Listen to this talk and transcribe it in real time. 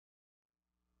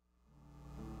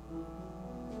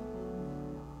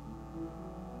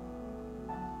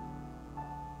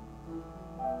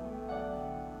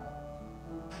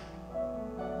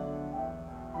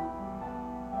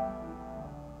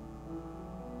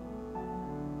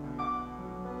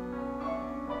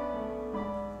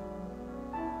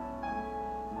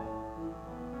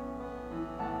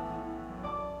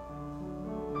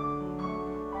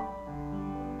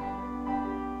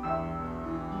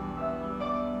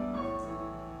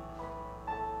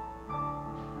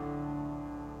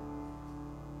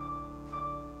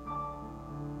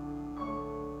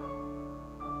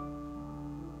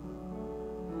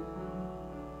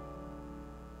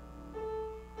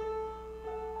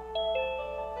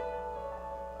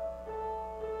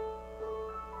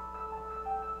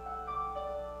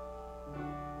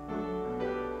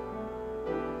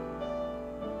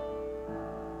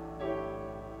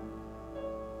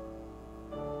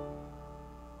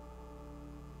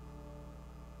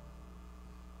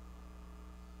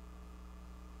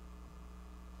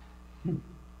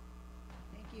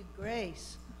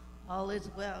grace. All is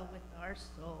well with our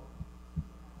soul.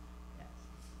 Yes.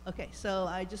 Okay, so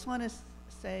I just want to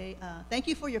say thank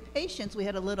you for your patience. We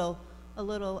had a little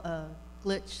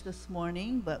glitch this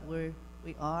morning, but we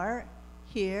are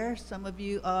here. Some of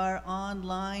you are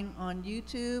online on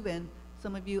YouTube, and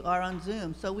some of you are on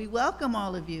Zoom. So we welcome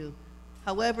all of you,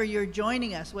 however you're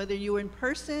joining us, whether you're in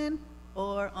person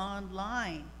or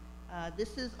online.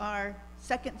 This is our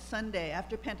second Sunday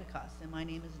after Pentecost, and my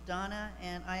name is Donna,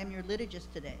 and I am your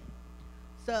liturgist today.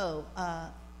 So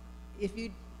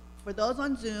for those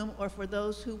on Zoom or for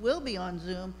those who will be on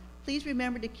Zoom, please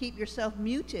remember to keep yourself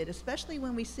muted, especially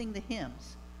when we sing the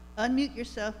hymns. Unmute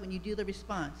yourself when you do the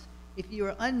response. If you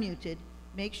are unmuted,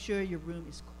 make sure your room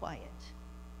is quiet.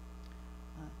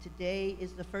 Today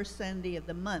is the first Sunday of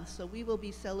the month, so we will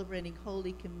be celebrating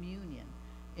Holy Communion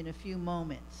in a few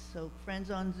moments. So friends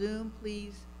on Zoom,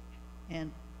 please, and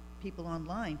people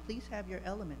online, please have your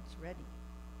elements ready.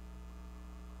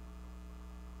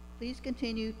 Please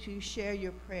continue to share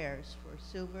your prayers for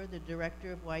Silver, the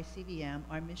director of YCVM,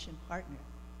 our mission partner,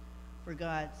 for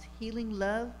God's healing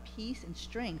love, peace, and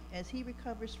strength as he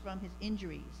recovers from his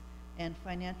injuries, and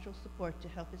financial support to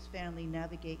help his family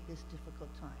navigate this difficult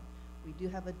time. We do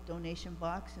have a donation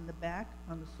box in the back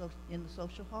in the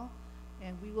social hall,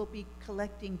 and we will be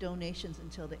collecting donations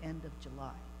until the end of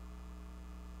July.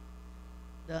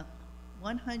 The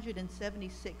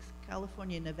 176th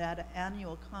California-Nevada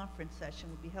Annual Conference Session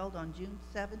will be held on June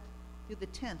 7th through the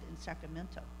 10th in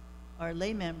Sacramento. Our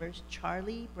lay members,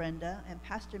 Charlie, Brenda, and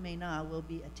Pastor Mena, will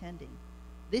be attending.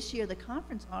 This year, the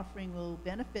conference offering will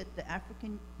benefit the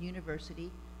African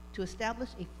University to establish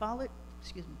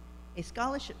a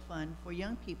scholarship fund for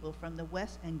young people from the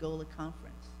West Angola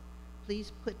Conference.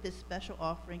 Please put this special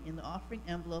offering in the offering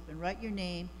envelope and write your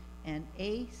name and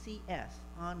ACS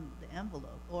on the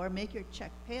envelope, or make your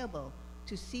check payable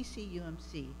to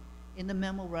CCUMC. In the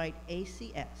memo, write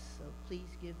ACS, so please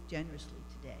give generously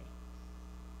today.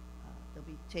 They'll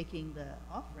be taking the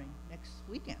offering next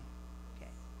weekend.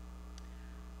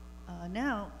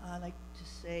 Now, I'd like to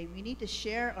say we need to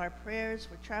share our prayers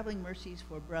for traveling mercies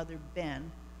for Brother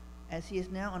Ben, as he is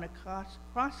now on a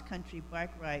cross-country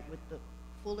bike ride with the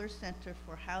Fuller Center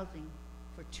for Housing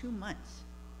for 2 months.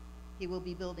 He will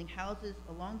be building houses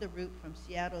along the route from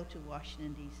Seattle to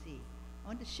Washington, D.C. I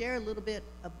want to share a little bit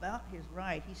about his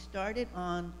ride. He started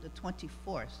on the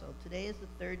 24th, so today is the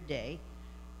third day,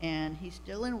 and he's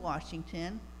still in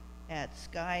Washington at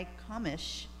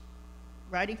Skycomish,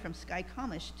 riding from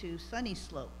Skycomish to Sunny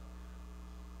Slope.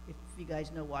 If you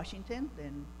guys know Washington,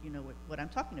 then you know what I'm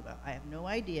talking about. I have no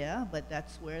idea, but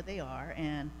that's where they are.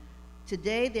 And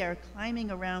today they are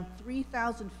climbing around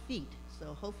 3,000 feet,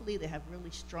 so hopefully they have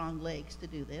really strong legs to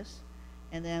do this.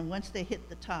 And then once they hit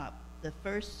the top, the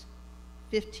first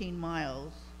 15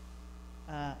 miles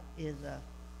is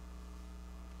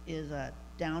a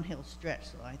downhill stretch,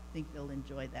 so I think they'll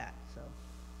enjoy that. So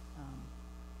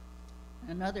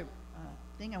another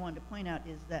thing I wanted to point out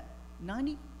is that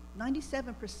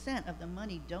 97% of the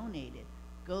money donated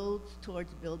goes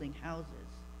towards building houses.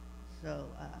 So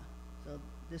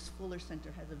this Fuller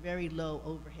Center has a very low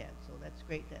overhead, so that's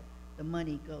great that the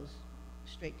money goes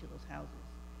straight to those houses.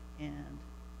 And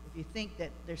if you think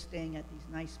that they're staying at these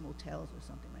nice motels or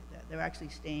something like that, they're actually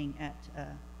staying at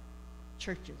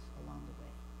churches along the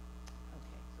way.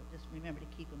 Okay, so just remember to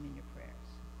keep them in your prayers.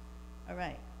 All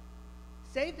right,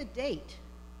 save the date.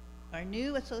 Our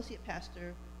new associate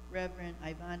pastor, Reverend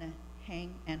Ivana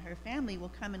Heng, and her family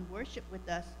will come and worship with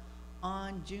us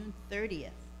on June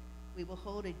 30th. We will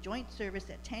hold a joint service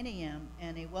at 10 a.m.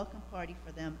 and a welcome party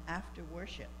for them after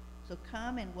worship. So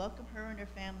come and welcome her and her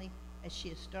family as she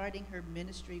is starting her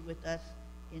ministry with us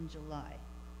in July.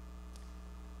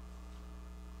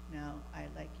 Now,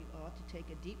 I'd like you all to take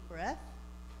a deep breath.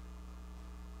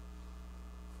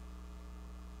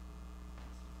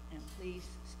 And please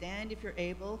stand if you're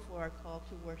able for our call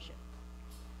to worship.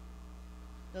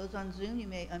 Those on Zoom, you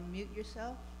may unmute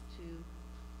yourself to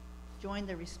join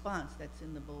the response that's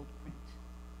in the bold print.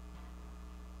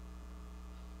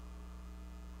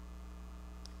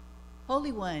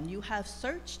 Holy One, you have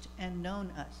searched and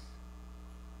known us.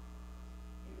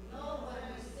 You know when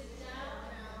we sit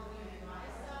down and when we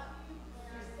rise up, you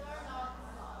start off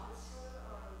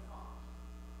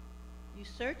You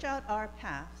search out our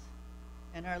paths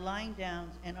and our lying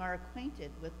downs and are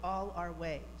acquainted with all our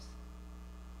ways.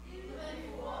 Even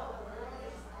before the world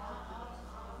is out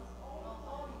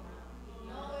you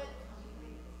know it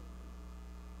completely.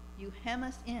 You hem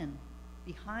us in,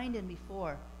 behind and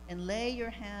before, and lay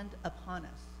your hand upon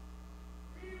us.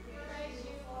 We praise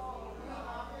you for you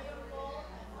are fearful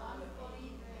and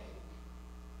wonderfully made.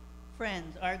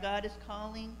 Friends, our God is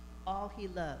calling. all he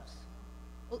loves.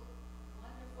 Oh,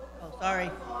 oh sorry.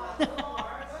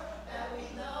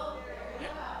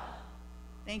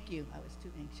 Thank you. I was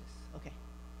too anxious. Okay.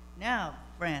 Now,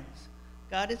 friends,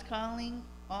 God is calling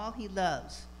all he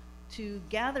loves to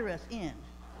gather us in,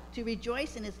 to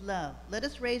rejoice in his love. Let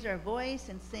us raise our voice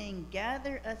and sing,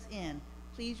 "Gather us in."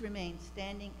 Please remain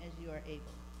standing as you are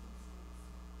able.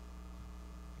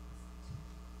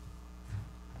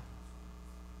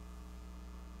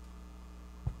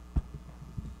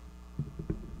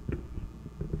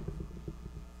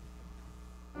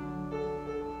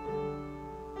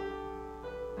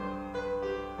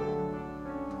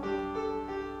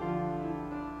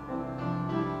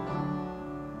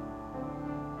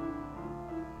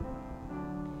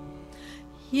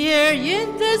 Here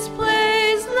in this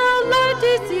place, the light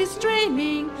is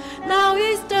streaming. Now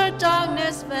is the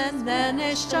darkness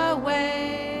vanished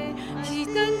away.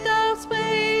 Hidden dark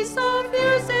space of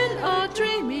fears and our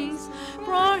dreamings,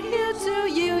 brought here to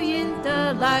you in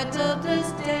the light of this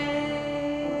day.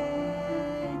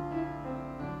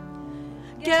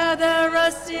 Gather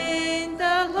us in,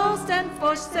 the lost and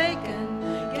forsaken.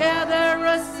 Gather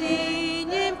us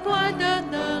in blind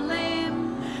and the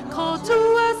lame. Call to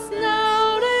us now.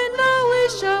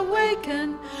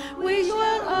 Awaken, we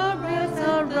will arise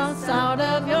around sound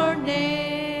of your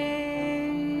name.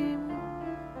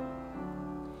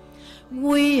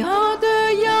 We are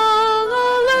the young,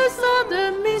 alive of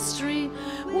the mystery.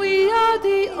 We are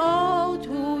the old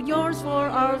who yearns for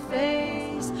our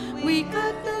face. We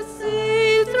cut the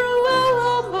sea through our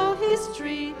humble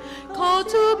history, called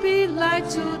to be light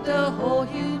to the whole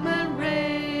human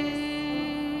race.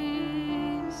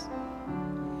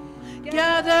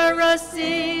 Gather us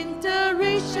in, the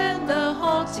rich and the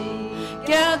haughty.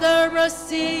 Gather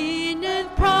us in, and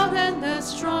proud and the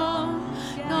strong.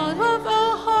 Not of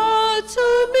our heart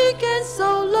too meek and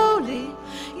so lowly.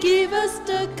 Give us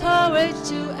the courage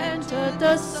to enter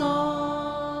the song.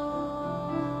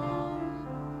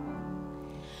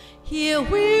 Here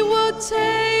we will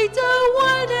take the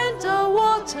wine and the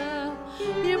water.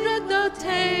 Here let us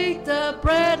take the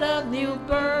bread of new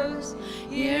birth.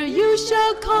 Here you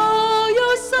shall call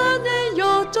your son and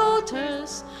your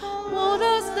daughters. What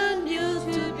us the news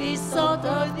to be salt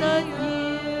of the years.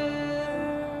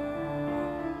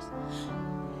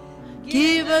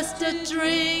 Give us to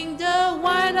drink the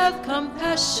wine of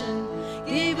compassion.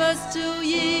 Give us to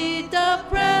eat the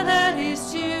bread that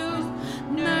is youth.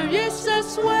 Nourish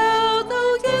us well,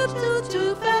 though give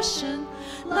to fashion.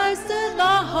 Lives that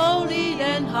are holy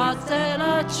and hearts that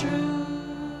are true.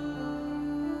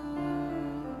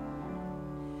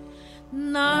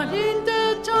 Not in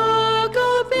the dark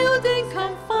or building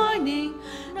confining,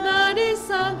 not in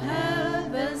some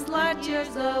heavens light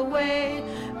years away,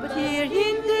 but here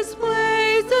in this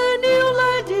place the new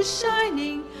light is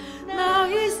shining. Now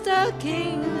is the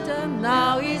kingdom,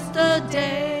 now is the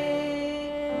day.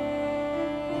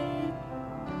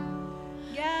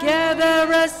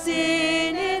 Gather us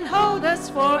in and hold us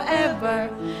forever.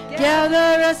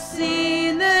 Gather us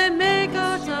in and make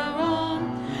us our own.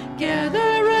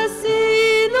 Gather us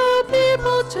in, all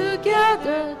people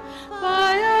together,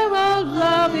 fire of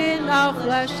love in our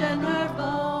flesh and our bones.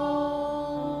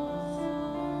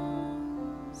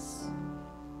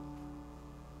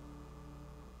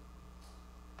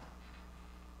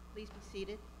 Please be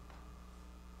seated.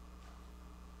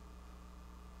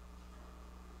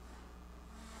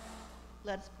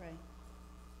 Let us pray.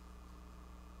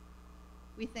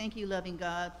 We thank you, loving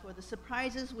God, for the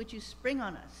surprises which you spring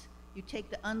on us. You take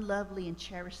the unlovely and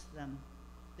cherish them,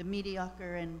 the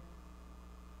mediocre and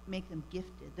make them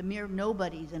gifted, the mere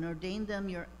nobodies and ordain them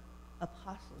your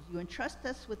apostles. You entrust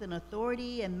us with an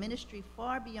authority and ministry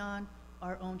far beyond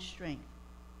our own strength.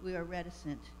 We are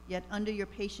reticent, yet under your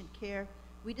patient care,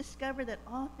 we discover that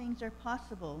all things are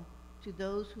possible to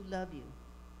those who love you.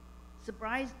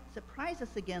 Surprise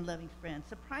us again, loving friend.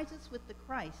 Surprise us with the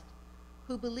Christ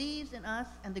who believes in us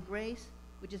and the grace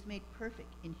which is made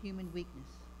perfect in human weakness.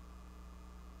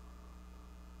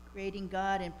 Creating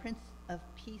God and Prince of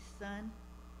Peace Son,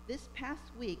 this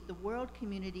past week the world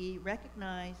community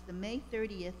recognized the May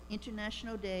 30th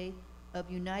International Day of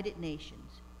United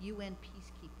Nations, UN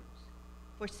Peacekeepers.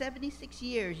 For 76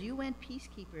 years, UN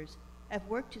peacekeepers have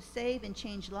worked to save and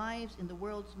change lives in the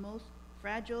world's most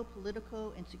fragile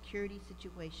political and security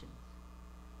situations.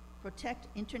 Protect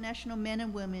international men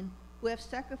and women who have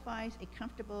sacrificed a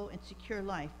comfortable and secure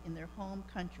life in their home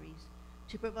countries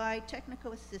to provide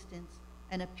technical assistance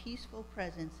and a peaceful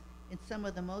presence in some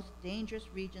of the most dangerous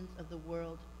regions of the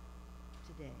world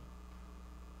today.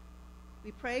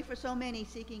 We pray for so many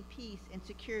seeking peace and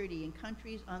security in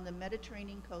countries on the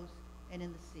Mediterranean coast and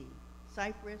in the sea.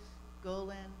 Cyprus,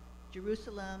 Golan,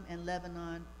 Jerusalem, and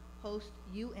Lebanon host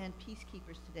UN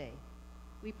peacekeepers today.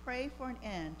 We pray for an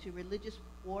end to religious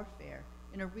warfare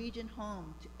in a region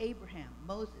home to Abraham,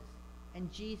 Moses,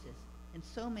 and Jesus, and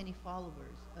so many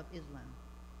followers of Islam.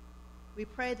 We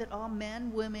pray that all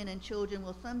men, women, and children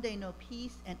will someday know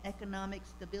peace and economic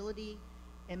stability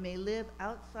and may live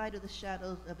outside of the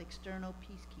shadows of external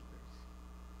peacekeepers.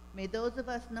 May those of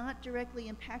us not directly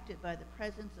impacted by the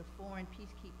presence of foreign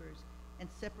peacekeepers and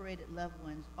separated loved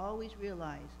ones always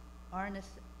realize our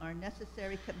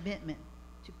necessary commitment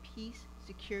to peace,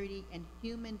 security, and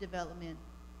human development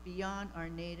beyond our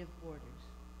native borders.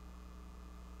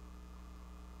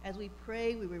 As we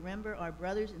pray, we remember our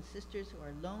brothers and sisters who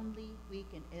are lonely, weak,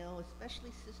 and ill,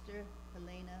 especially Sister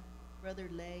Helena, Brother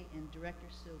Lay, and Director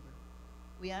Silver.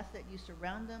 We ask that you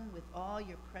surround them with all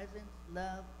your presence,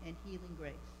 love, and healing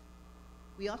grace.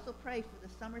 We also pray for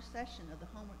the summer session of the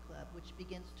Homework Club, which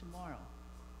begins tomorrow.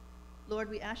 Lord,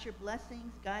 we ask your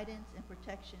blessings, guidance, and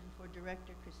protection for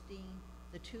Director Christine,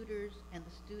 the tutors, and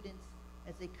the students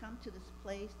as they come to this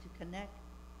place to connect,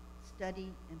 study,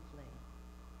 and play.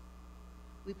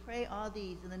 We pray all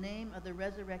these in the name of the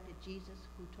resurrected Jesus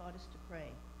who taught us to pray.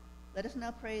 Let us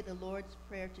now pray the Lord's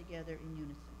Prayer together in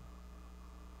unison.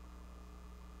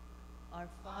 Our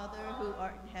Father who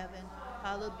art in heaven,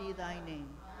 hallowed be thy name.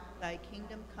 Thy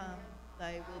kingdom come,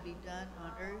 thy will be done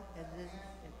on earth as it is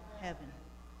in heaven.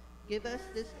 Give us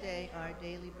this day our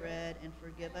daily bread, and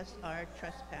forgive us our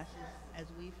trespasses as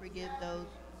we forgive those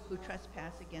who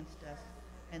trespass against us.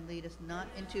 And lead us not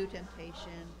into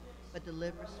temptation, but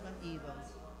deliver us from evil.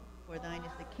 For thine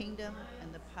is the kingdom,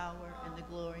 and the power, and the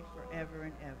glory forever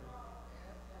and ever.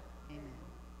 Amen.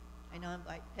 I now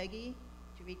invite Peggy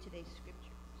to read today's scriptures.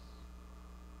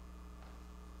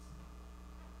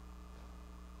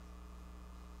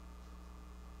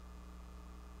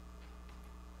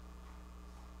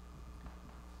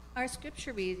 Our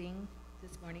scripture reading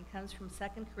this morning comes from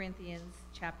 2 Corinthians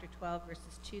chapter 12,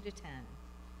 verses 2 to 10.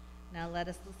 Now let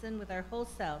us listen with our whole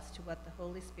selves to what the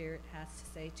Holy Spirit has to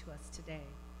say to us today.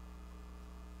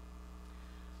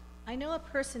 I know a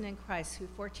person in Christ who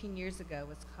 14 years ago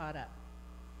was caught up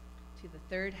to the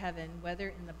third heaven, whether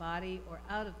in the body or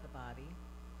out of the body.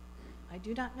 I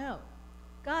do not know.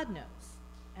 God knows.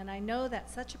 And I know that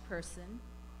such a person,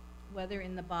 whether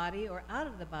in the body or out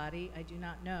of the body, I do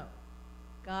not know.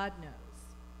 God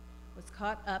knows, was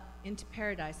caught up into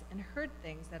paradise and heard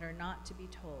things that are not to be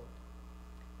told,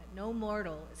 that no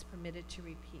mortal is permitted to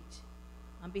repeat.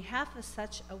 On behalf of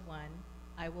such a one,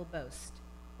 I will boast,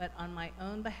 but on my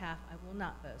own behalf I will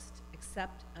not boast,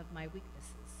 except of my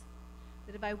weaknesses.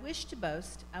 But if I wish to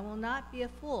boast, I will not be a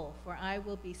fool, for I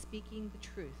will be speaking the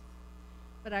truth.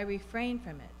 But I refrain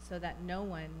from it, so that no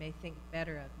one may think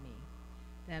better of me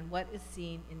than what is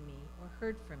seen in me or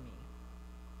heard from me.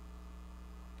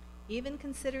 Even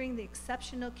considering the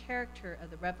exceptional character of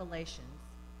the revelations,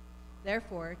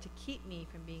 therefore, to keep me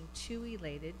from being too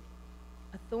elated,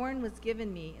 a thorn was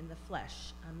given me in the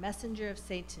flesh, a messenger of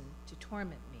Satan to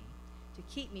torment me, to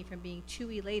keep me from being too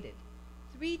elated.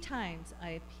 3 times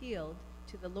I appealed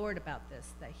to the Lord about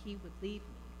this, that he would leave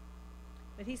me.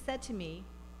 But he said to me,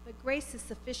 "But grace is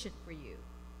sufficient for you,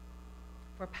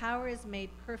 for power is made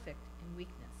perfect in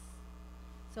weakness.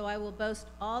 So I will boast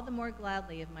all the more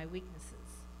gladly of my weaknesses,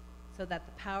 so that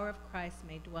the power of Christ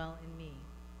may dwell in me.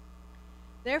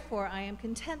 Therefore I am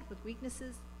content with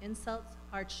weaknesses, insults,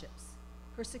 hardships,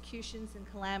 persecutions, and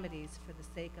calamities for the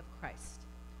sake of Christ.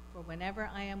 For whenever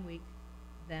I am weak,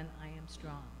 then I am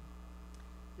strong."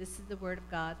 This is the word of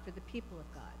God for the people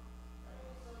of God.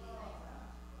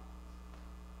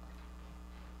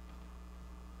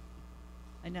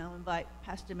 I now invite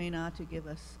Pastor Mena to give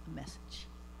us a message.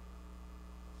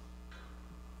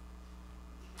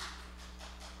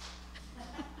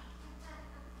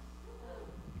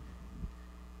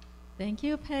 Thank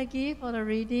you, Peggy, for the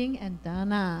reading, and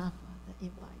Donna for the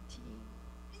inviting.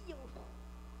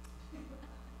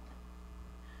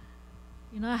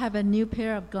 You know, I have a new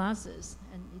pair of glasses,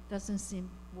 and it doesn't seem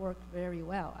work very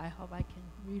well. I hope I can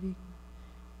really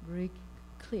read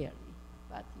clearly,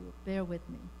 but you bear with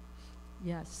me.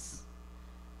 Yes.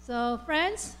 So,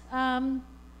 friends,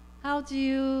 how do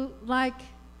you like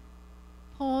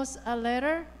Paul's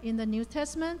letter in the New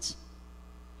Testament?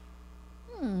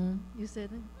 You said,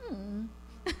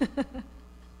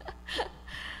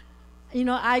 You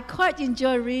know, I quite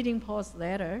enjoy reading Paul's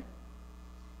letter.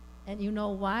 And you know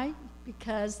why?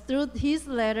 Because through his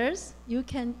letters, you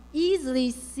can easily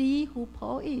see who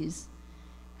Paul is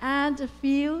and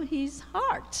feel his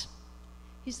heart,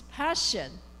 his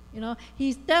passion. You know,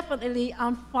 he's definitely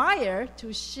on fire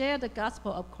to share the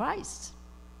gospel of Christ.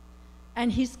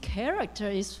 And his character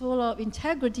is full of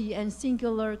integrity and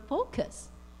singular focus.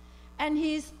 And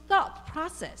his thought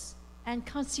process and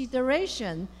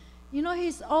consideration,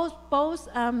 he's both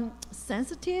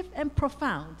sensitive and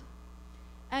profound.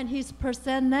 And his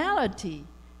personality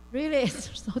really is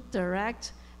so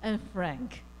direct and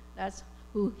frank. That's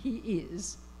who he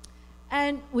is.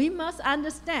 And we must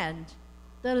understand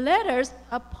the letters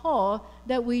of Paul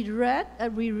that we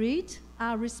read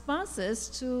are responses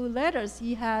to letters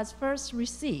he has first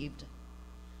received,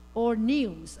 or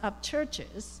news of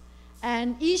churches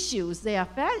and issues they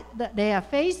are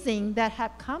facing that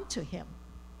have come to him.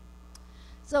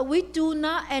 So we do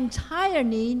not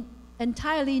entirely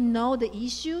know the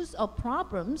issues or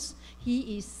problems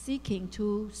he is seeking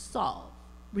to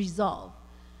resolve.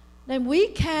 Then we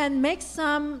can make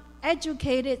some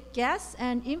educated guess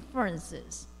and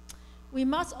inferences. We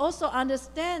must also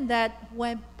understand that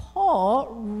when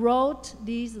Paul wrote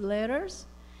these letters,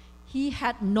 he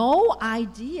had no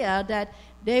idea that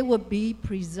they would be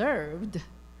preserved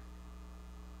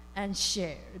and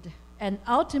shared and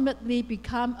ultimately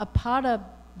become a part of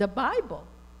the Bible.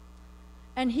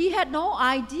 And he had no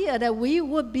idea that we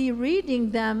would be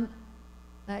reading them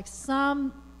like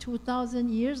some 2,000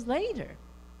 years later.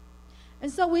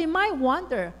 And so we might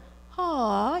wonder,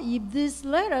 if these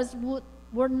letters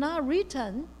were not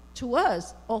written to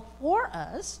us or for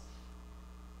us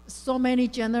so many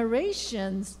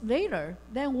generations later,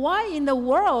 then why in the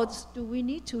world do we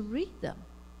need to read them?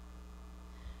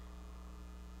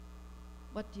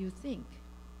 What do you think?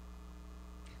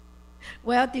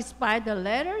 Well, despite the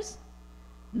letters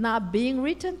not being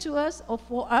written to us or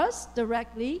for us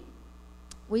directly,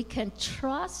 we can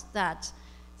trust that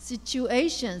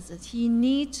situations that he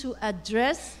needs to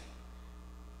address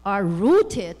are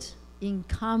rooted in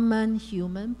common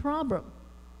human problems.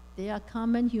 They are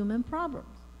common human problems.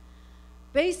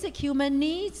 Basic human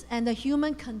needs and the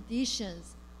human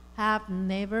conditions have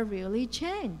never really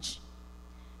changed.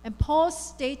 And Paul's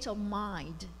state of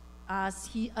mind as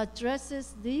he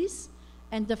addresses these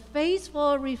and the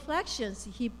faithful reflections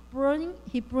he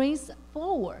brings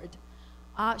forward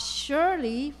are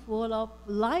surely full of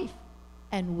life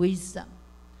and wisdom.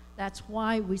 That's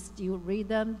why we still read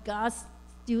them. God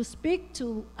still speaks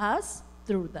to us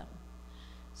through them.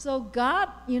 So God,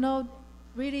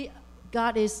 really,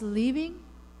 God is living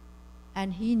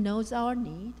and he knows our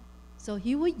need. So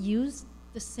he will use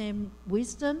the same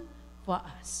wisdom for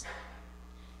us.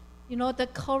 The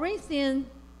Corinthian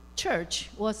church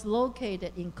was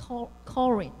located in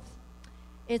Corinth.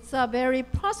 It's a very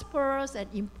prosperous and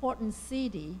important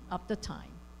city of the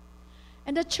time.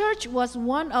 And the church was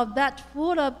one of that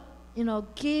full of,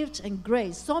 gift and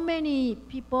grace. So many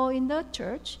people in the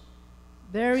church,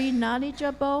 very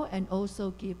knowledgeable and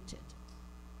also gifted.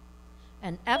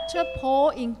 And after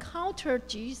Paul encountered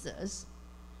Jesus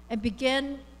and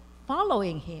began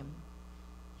following him,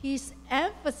 his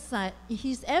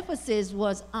emphasis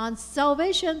was on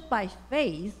salvation by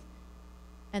faith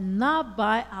and not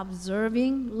by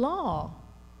observing law.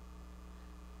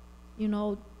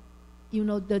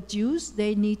 The Jews,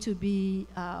 they need to be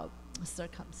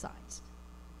circumcised.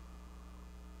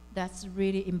 That's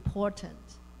really important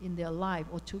in their life,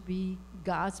 or to be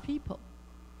God's people.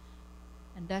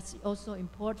 And that's also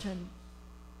important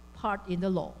part in the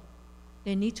law.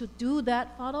 They need to do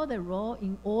that, follow the law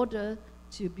in order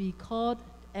to be called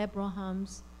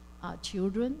Abraham's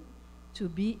children, to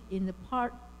be in the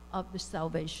part of the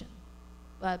salvation.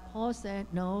 But Paul said,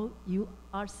 no, you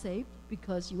are saved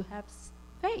because you have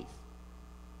faith.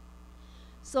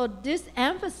 So this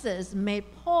emphasis made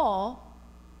Paul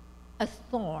a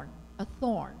thorn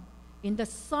in the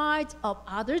side of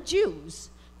other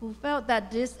Jews who felt that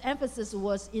this emphasis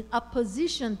was in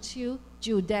opposition to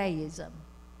Judaism.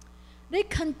 They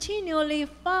continually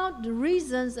found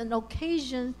reasons and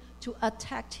occasions to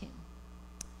attack him.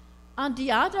 On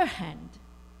the other hand,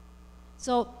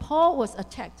 so Paul was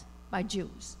attacked by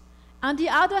Jews. On the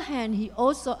other hand, he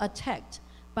also attacked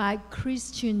by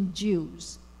Christian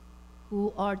Jews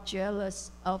who are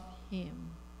jealous of him.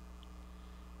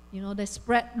 They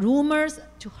spread rumors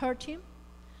to hurt him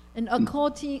and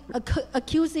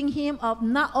accusing him of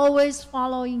not always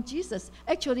following Jesus.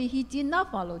 Actually, he did not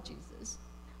follow Jesus,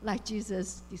 like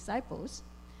Jesus' disciples.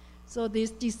 So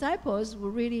these disciples were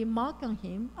really mocking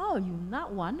him. Oh, you're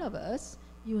not one of us.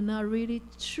 You're not really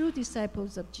true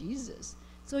disciples of Jesus.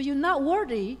 So you're not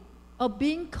worthy of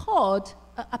being called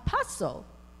an apostle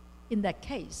in that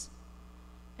case.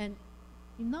 And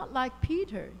not like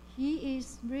Peter. He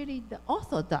is really the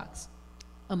orthodox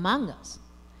among us.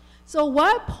 So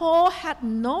while Paul had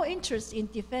no interest in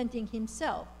defending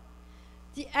himself,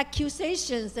 the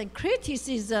accusations and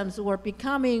criticisms were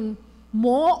becoming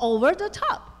more over the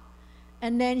top.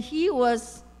 And then he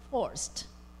was forced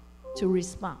to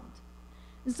respond.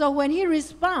 And so when he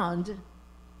responded,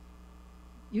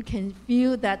 you can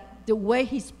feel that the way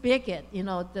he speaks it,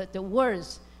 the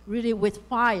words really with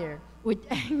fire, with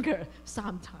anger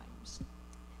sometimes.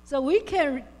 So we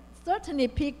can certainly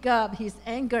pick up his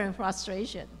anger and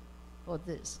frustration for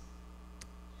this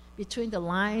between the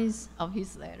lines of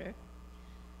his letter.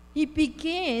 He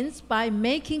begins by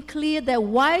making clear that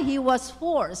why he was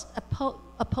forced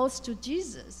opposed to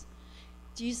Jesus.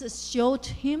 Jesus showed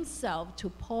himself to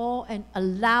Paul and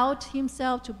allowed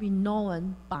himself to be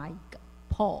known by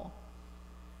Paul.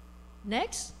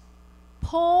 Next,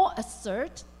 Paul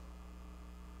asserts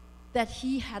that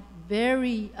he had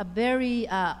a very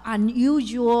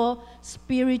unusual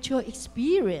spiritual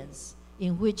experience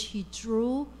in which he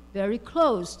drew very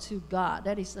close to God.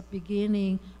 That is the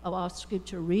beginning of our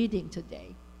scripture reading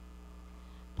today.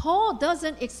 Paul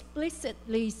doesn't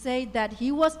explicitly say that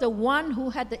he was the one who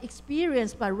had the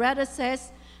experience, but rather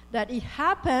says that it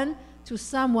happened to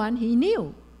someone he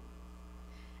knew.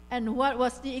 And what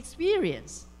was the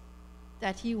experience?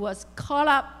 That he was caught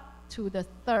up to the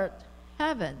third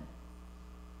heaven.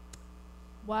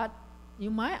 What you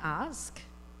might ask,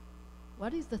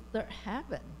 what is the third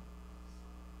heaven?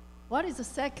 What is the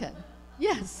second?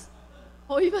 Yes,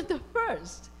 or even the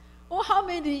first. Or how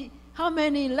many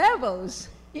levels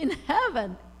in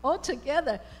heaven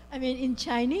altogether? I mean, in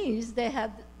Chinese,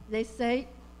 they say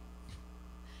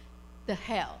the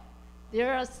hell.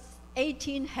 There are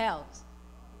 18 hells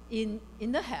in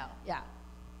the hell, yeah.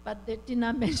 But they did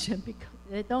not mention because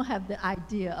they don't have the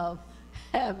idea of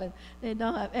heaven. They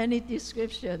don't have any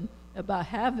description about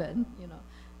heaven,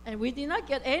 And we did not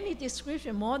get any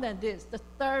description more than this, the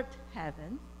third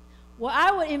heaven. Well,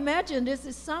 I would imagine this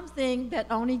is something that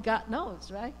only God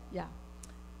knows, right? Yeah.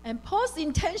 And Paul's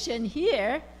intention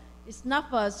here is not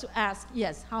for us to ask,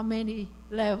 yes, how many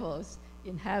levels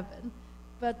in heaven,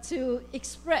 but to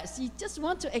express. You just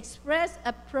want to express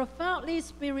a profoundly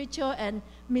spiritual and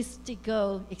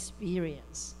mystical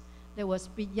experience that was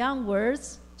beyond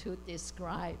words to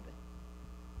describe.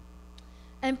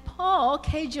 And Paul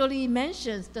casually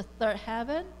mentions the third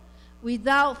heaven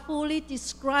without fully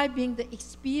describing the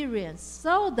experience,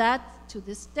 so that to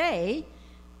this day,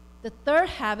 the third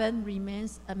heaven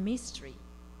remains a mystery.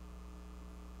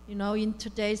 In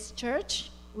today's church,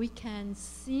 we can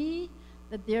see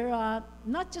that there are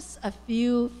not just a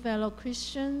few fellow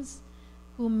Christians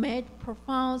who made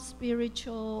profound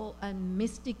spiritual and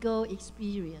mystical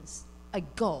experience a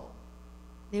goal.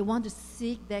 They want to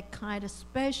seek that kind of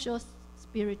special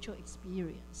spiritual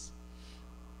experience.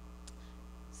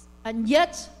 And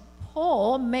yet,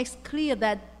 Paul makes clear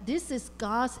that this is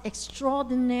God's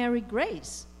extraordinary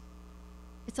grace.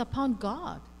 It's upon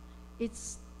God.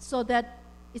 It's so that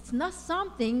it's not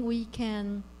something we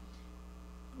can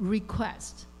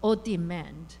request or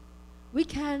demand. We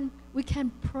can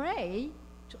pray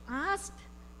to ask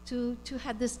to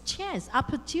have this chance,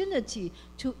 opportunity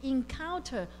to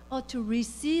encounter or to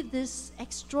receive this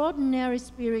extraordinary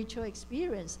spiritual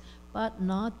experience, but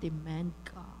not demand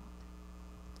God.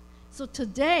 So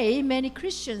today, many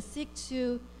Christians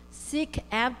seek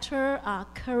after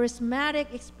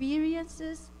charismatic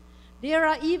experiences. There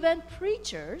are even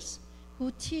preachers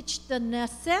who teach the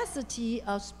necessity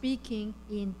of speaking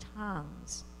in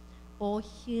tongues or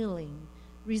healing,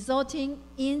 resulting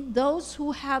in those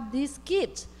who have these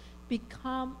gifts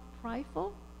become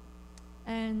prideful,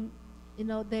 and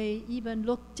they even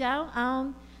look down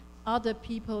on other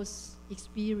people's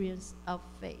experience of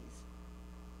faith.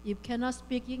 You cannot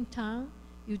speak in tongue,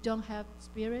 you don't have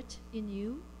spirit in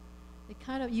you. They're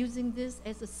kind of using this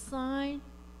as a sign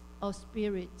of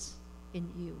spirit in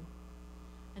you.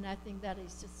 And I think that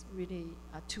is just really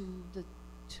too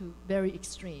very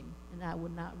extreme, and I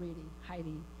would not really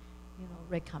highly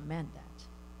recommend that.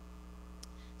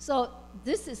 So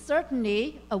this is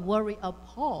certainly a worry of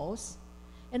Paul's,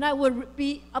 and I would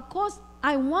be, of course,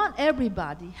 I want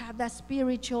everybody to have that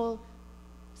special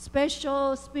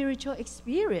spiritual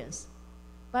experience.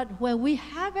 But when we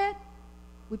have it,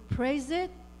 we praise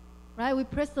it, right? We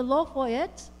praise the Lord for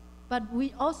it, but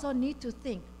we also need to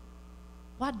think,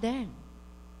 what then?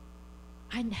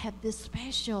 I have this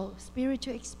special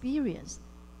spiritual experience.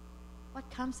 What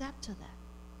comes after that?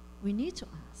 We need to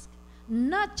ask.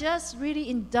 Not just really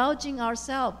indulging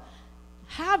ourselves,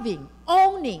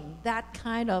 owning that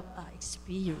kind of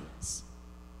experience.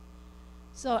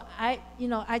 So I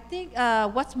think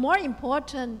what's more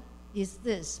important is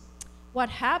this. What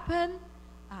happened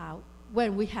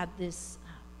when we have this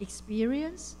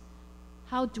experience?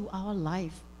 How do our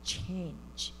life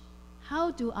change?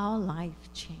 How do our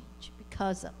life change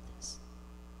because of this?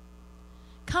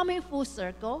 Coming full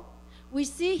circle, we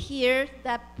see here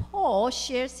that Paul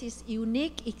shares his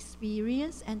unique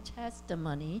experience and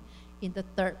testimony in the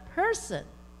third person.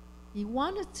 He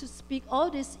wanted to speak all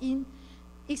this in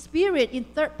experience in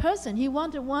third person. He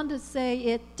want to say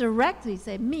it directly,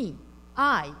 say me,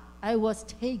 I was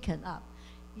taken up.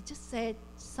 He just said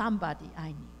somebody I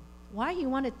knew. Why he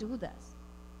wanted to do that?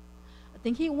 I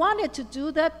think he wanted to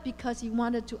do that because he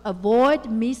wanted to avoid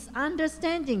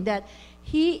misunderstanding that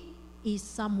he is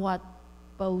somewhat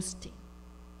boasting.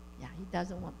 Yeah, he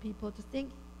doesn't want people to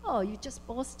think, oh, you're just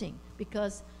boasting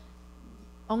because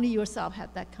only yourself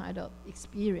have that kind of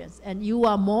experience and you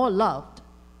are more loved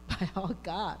by our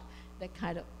God, that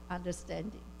kind of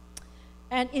understanding.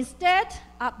 And instead,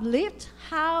 uplift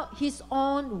how his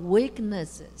own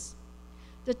weaknesses,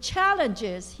 the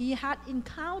challenges he had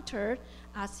encountered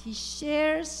as he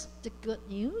shares the good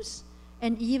news,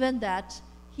 and even that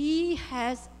he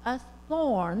has a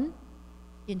thorn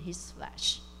in his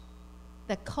flesh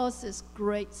that causes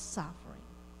great suffering.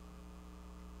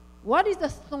 What is the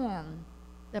thorn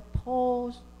that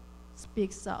Paul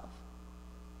speaks of?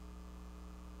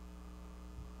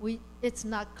 It's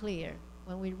not clear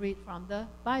when we read from the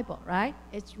Bible, right?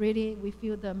 It's really, we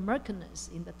feel the murkiness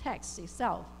in the text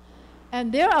itself.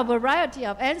 And there are a variety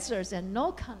of answers and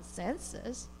no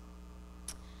consensus.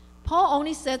 Paul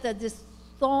only said that this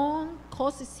thorn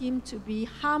causes him to be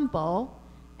humble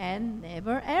and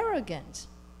never arrogant.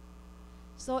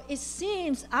 So it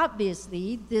seems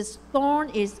obviously this thorn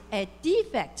is a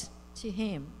defect to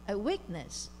him, a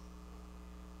weakness.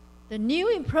 The New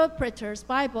Interpreter's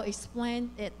Bible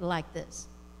explained it like this.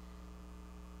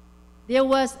 There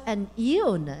was an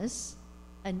illness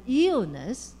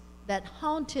that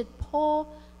haunted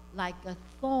Paul like a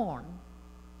thorn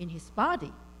in his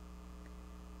body.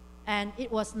 And it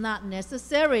was not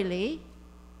necessarily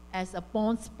as a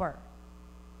bone spur.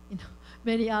 You know,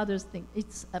 many others think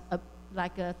it's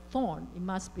like a thorn. It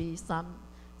must be some,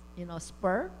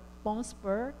 spur, bone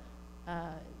spur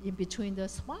in between the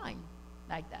spine,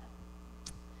 like that.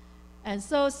 And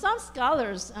so some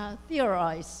scholars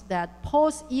theorize that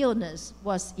Paul's illness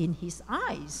was in his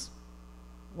eyes.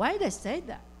 Why they say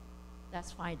that?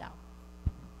 Let's find out.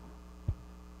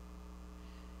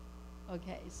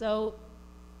 Okay, so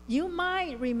you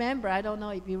might remember, I don't know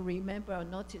if you remember or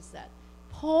notice that,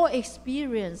 Paul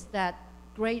experienced that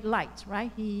great light,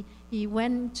 right? He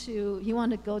wanted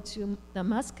to go to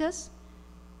Damascus,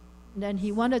 and then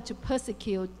he wanted to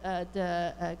persecute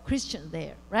the Christians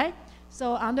there, right?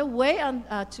 So on the way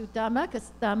to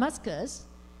Damascus,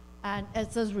 and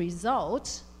as a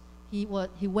result, he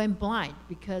went blind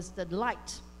because the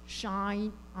light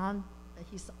shined on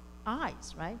his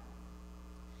eyes, right?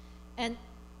 And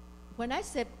when I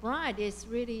say blind, it's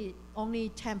really only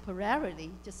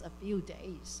temporarily, just a few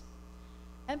days.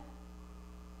 And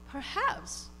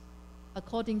perhaps,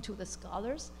 according to the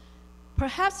scholars,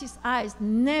 perhaps his eyes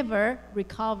never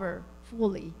recover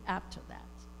fully after that.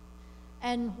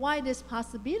 And why this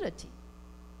possibility?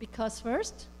 Because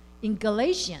first, in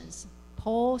Galatians,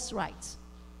 Paul writes,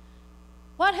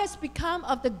 what has become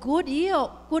of the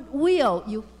goodwill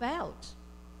you felt?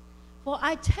 For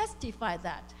I testify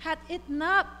that had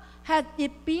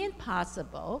it been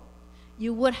possible,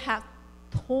 you would have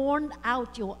torn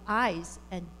out your eyes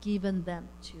and given them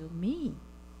to me.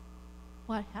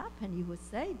 What happened? You would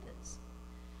say this.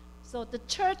 So the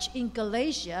church in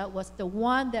Galatia was the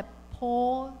one that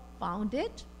Paul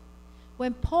founded.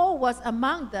 When Paul was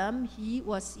among them, he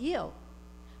was ill.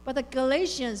 But the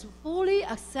Galatians fully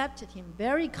accepted him,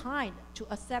 very kind to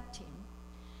accept him.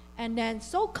 And then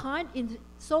so kind,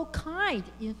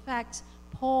 in fact,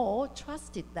 Paul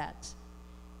trusted that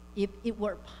if it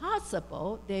were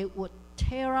possible, they would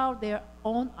tear out their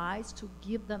own eyes to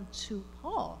give them to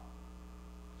Paul.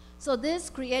 So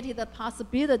this created the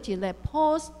possibility that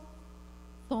Paul's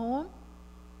thorn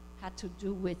had to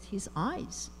do with his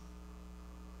eyes.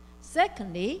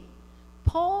 Secondly,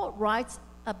 Paul writes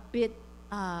a bit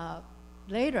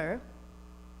later.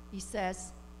 He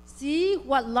says, see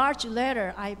what large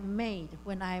letter I made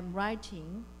when I am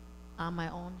writing on my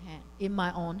own hand, in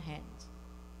my own hand.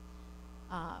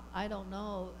 I don't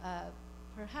know,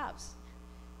 perhaps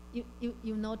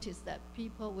you notice that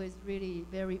people with really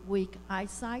very weak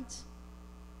eyesight,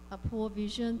 a poor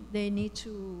vision, they need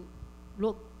to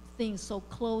look things so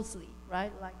closely,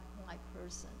 right? Like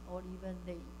person, or even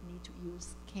they need to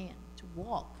use cane to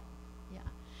walk. Yeah.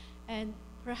 And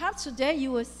perhaps today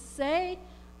you would say,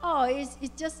 oh,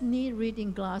 it just need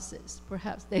reading glasses.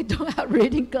 Perhaps they don't have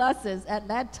reading glasses at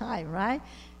that time, right?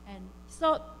 And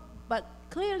so, but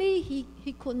clearly he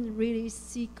couldn't really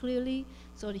see clearly,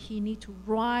 so he need to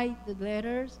write the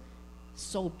letters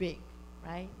so big.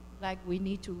 right? Like we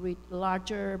need to read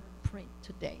larger print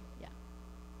today, yeah.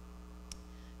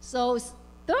 So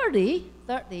thirdly,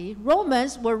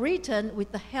 Romans were written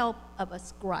with the help of a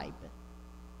scribe.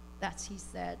 That's he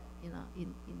said,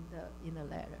 in the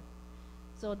letter.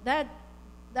 So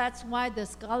that's why the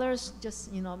scholars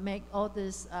just, make all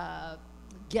this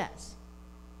guess.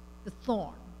 The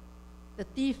thorn, the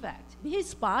defect in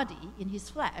his body, in his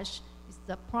flesh, is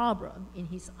the problem in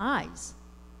his eyes.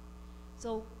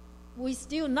 So we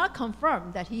still not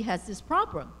confirm that he has this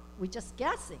problem. We're just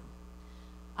guessing.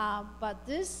 But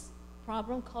this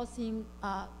problem caused him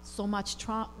so much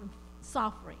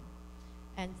suffering,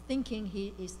 and thinking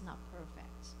he is not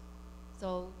perfect.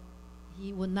 So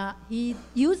he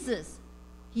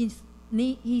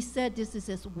said this is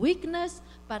his weakness,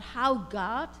 but how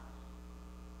God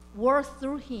worked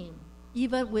through him,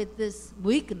 even with this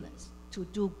weakness, to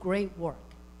do great work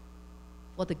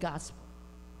for the gospel.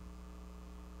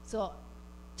 So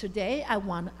today I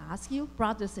want to ask you,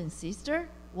 brothers and sisters,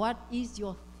 what is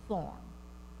your thorn?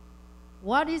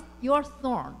 What is your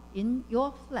thorn in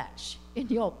your flesh, in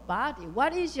your body?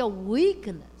 What is your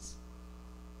weakness?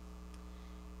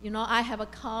 I have a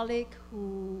colleague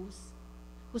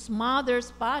whose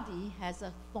mother's body has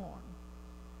a thorn.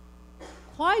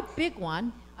 Quite big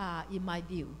one, in my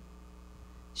view.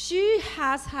 She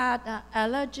has had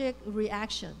allergic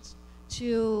reactions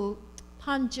to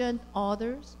pungent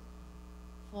odors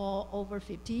for over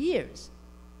 50 years.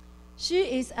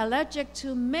 She is allergic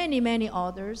to many, many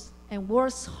odors and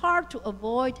works hard to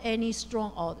avoid any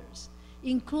strong odors,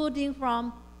 including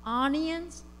from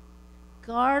onions,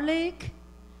 garlic,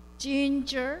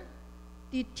 ginger,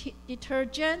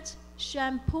 detergent,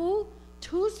 shampoo,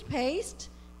 toothpaste,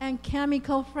 and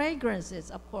chemical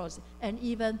fragrances, of course, and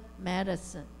even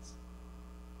medicines.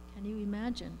 Can you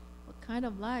imagine what kind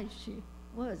of life she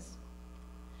was?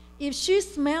 If she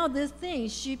smells these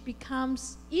things, she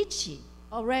becomes itchy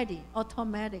already,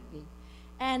 automatically.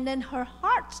 And then her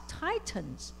heart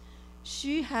tightens.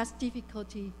 She has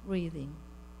difficulty breathing.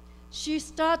 She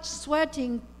starts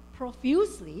sweating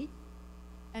profusely,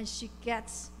 and she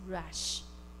gets rash.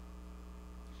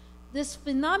 This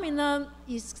phenomenon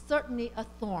is certainly a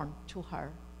thorn to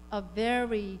her, a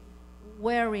very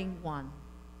wearing one.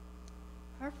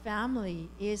 Her family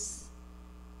is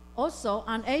also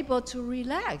unable to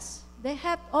relax. They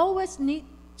have always need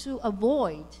to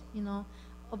avoid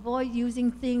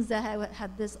using things that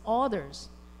had these odors.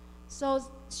 So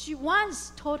she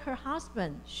once told her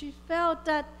husband she felt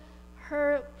that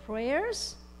her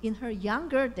prayers in her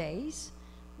younger days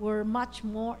were much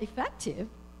more effective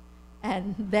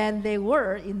than they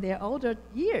were in their older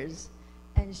years.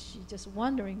 And she's just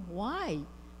wondering why.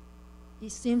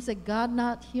 It seems that God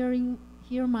not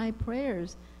hear my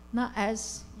prayers, not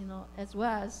as well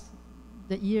as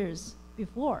the years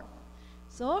before.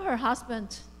 So her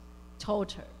husband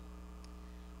told her,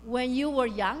 when you were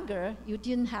younger, you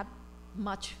didn't have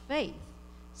much faith,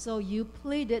 so you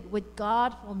pleaded with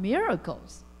God for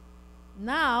miracles.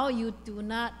 Now you do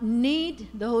not need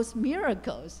those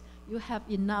miracles. You have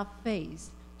enough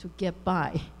faith to get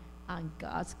by on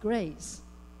God's grace.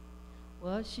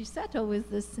 Well, she settled with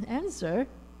this answer.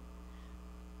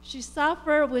 She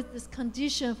suffered with this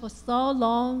condition for so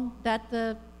long that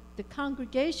the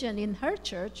congregation in her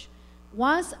church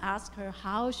once asked her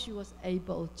how she was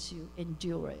able to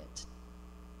endure it.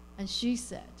 And she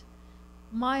said,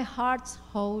 "My heart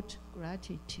holds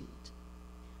gratitude.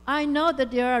 I know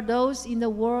that there are those in the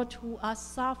world who are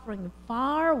suffering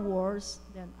far worse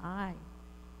than I.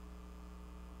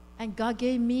 And God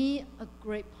gave me a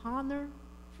great partner,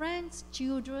 friends,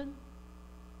 children.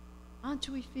 Aren't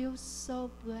we feel so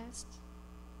blessed?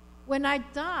 When I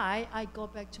die, I go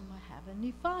back to my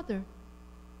Heavenly Father.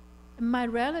 And my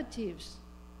relatives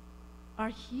are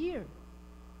here.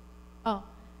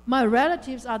 My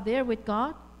relatives are there with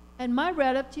God, and my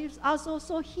relatives are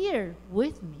also here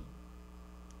with me.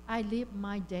 I live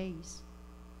my days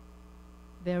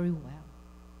very well,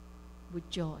 with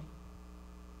joy."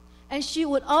 And she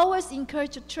would always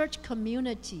encourage the church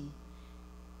community,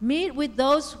 meet with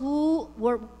those who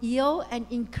were ill and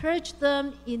encourage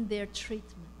them in their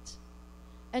treatment,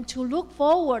 and to look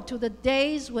forward to the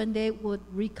days when they would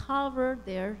recover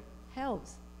their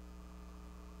health.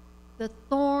 The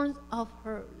thorn of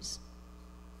hers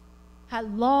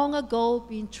had long ago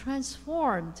been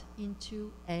transformed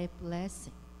into a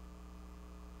blessing.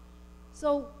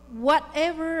 So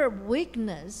whatever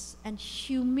weakness and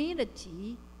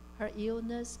humility her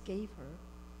illness gave her,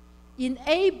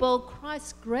 enabled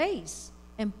Christ's grace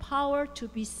and power to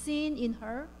be seen in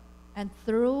her and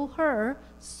through her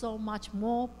so much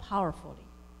more powerfully.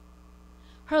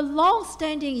 Her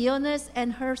long-standing illness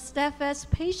and her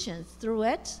steadfast patience through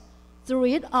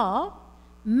it all,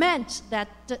 meant that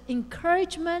the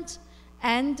encouragement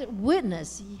and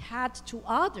witness he had to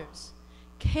others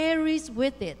carries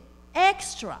with it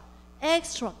extra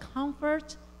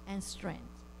comfort and strength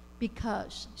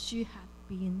because she had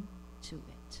been to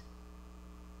it.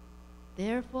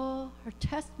 Therefore, her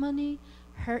testimony,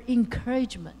 her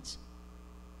encouragement,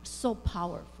 so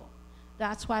powerful.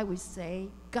 That's why we say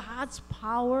God's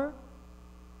power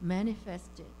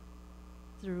manifested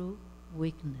through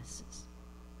weaknesses.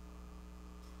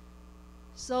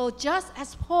 So just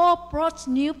as Paul brought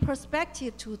new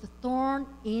perspective to the thorn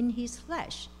in his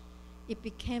flesh, it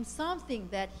became something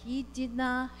that he did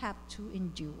not have to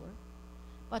endure,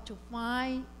 but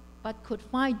could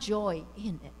find joy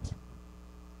in it.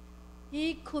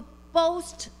 He could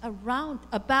boast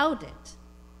about it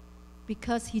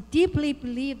because he deeply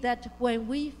believed that when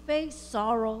we face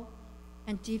sorrow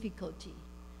and difficulty,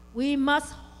 we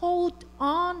must hold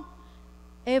on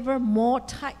ever more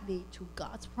tightly to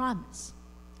God's promise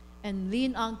and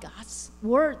lean on God's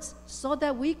words so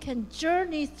that we can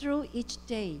journey through each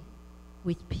day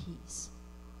with peace.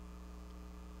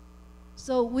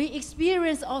 So we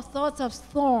experience all sorts of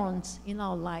thorns in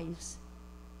our lives.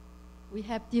 We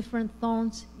have different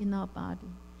thorns in our body.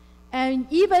 And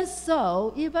even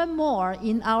so, even more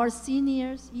in our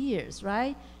senior years,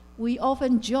 right? We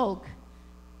often joke,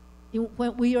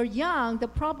 when we are young, the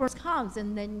problems comes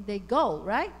and then they go,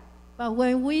 right? But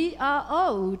when we are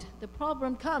old, the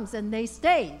problem comes and they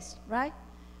stays, right?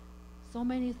 So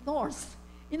many thorns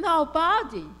in our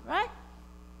body, right?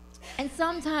 And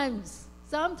sometimes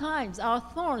our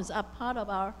thorns are part of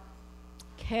our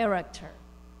character,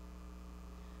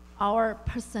 our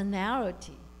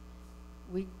personality.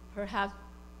 Perhaps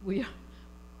we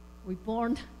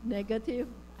born negative.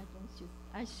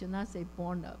 I should not say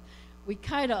born up. We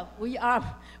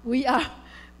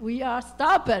are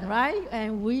stubborn, right?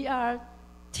 And we are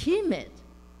timid.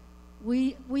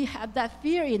 We have that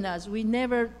fear in us. We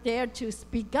never dare to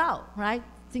speak out, right?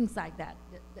 Things like that.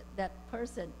 That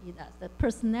person in us, that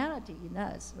personality in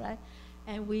us, right?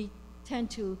 And we tend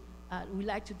to, we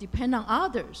like to depend on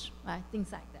others, right?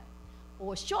 Things like that.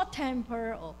 Or short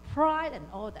temper, or pride, and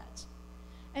all that.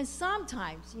 And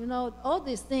sometimes, all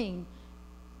these things,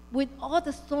 with all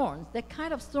the thorns, that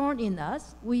kind of thorn in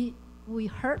us, we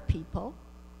hurt people,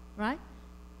 right?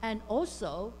 And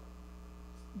also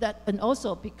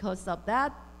because of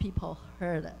that, people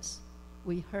hurt us.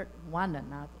 We hurt one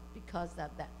another because of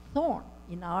that thorn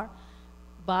in our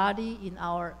body, in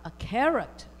our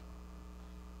character.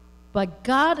 But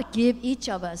God gave each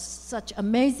of us such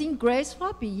amazing grace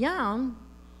far beyond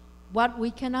what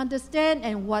we can understand,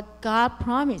 and what God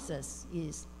promises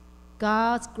is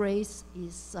God's grace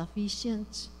is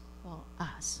sufficient for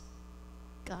us.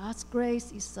 God's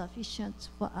grace is sufficient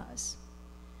for us.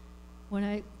 When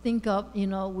I think of,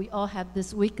 we all have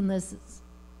these weaknesses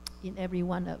in every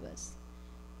one of us.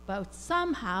 But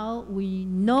somehow we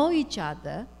know each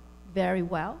other very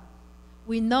well.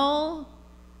 I'm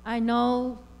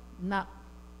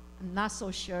not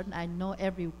so sure I know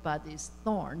everybody's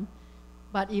thorn,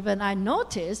 but even I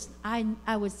noticed, I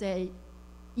would say,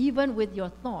 even with your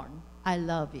thorn, I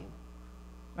love you,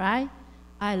 right?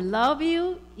 I love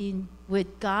you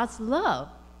with God's love.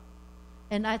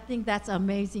 And I think that's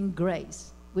amazing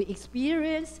grace we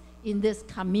experience in this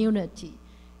community.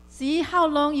 See how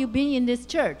long you've been in this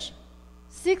church?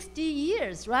 60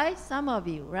 years, right? Some of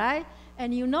you, right?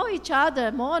 And you know each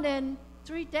other more than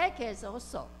 3 decades or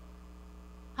so.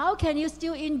 How can you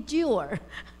still endure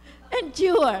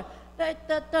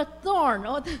the thorn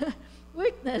or the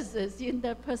weaknesses in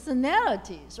the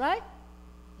personalities, right?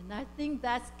 And I think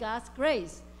that's God's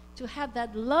grace, to have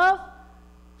that love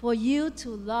for you to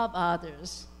love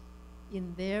others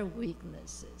in their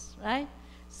weaknesses, right?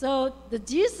 So the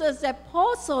Jesus that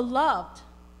Paul so loved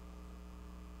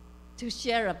to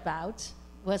share about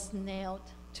was nailed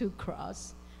to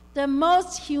cross. The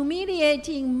most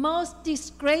humiliating, most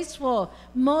disgraceful,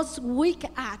 most weak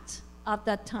act of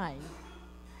that time.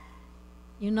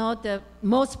 The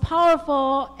most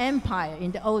powerful empire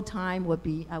in the old time would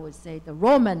be, I would say, the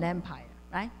Roman Empire,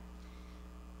 right?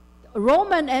 The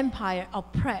Roman Empire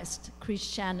oppressed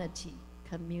Christian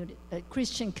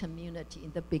community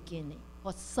in the beginning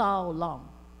for so long.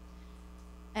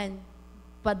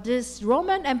 But this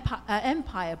Roman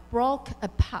Empire broke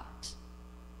apart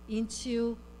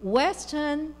into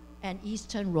Western and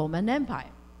Eastern Roman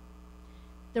Empire.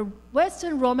 The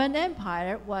Western Roman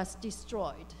Empire was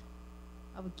destroyed.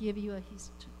 I will give you a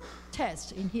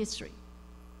test in history.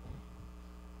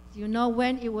 Do you know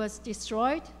when it was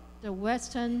destroyed, the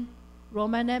Western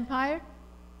Roman Empire?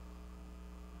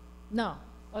 No,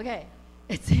 okay.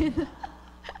 It's in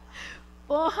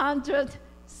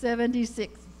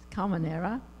 476 Common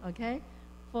Era, okay?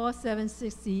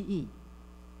 476 CE.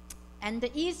 And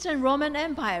the Eastern Roman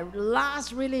Empire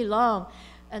lasted really long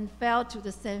and fell to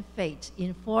the same fate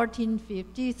in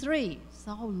 1453.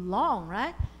 So long,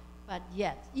 right? But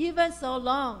yet, even so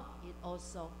long, it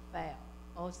also fell,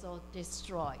 also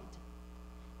destroyed.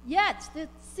 Yet,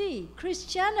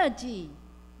 Christianity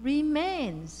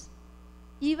remains,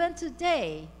 even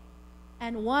today,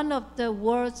 and one of the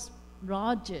world's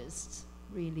largest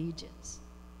religions.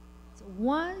 So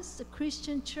once the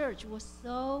Christian church was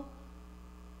so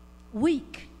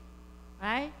weak,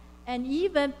 right? And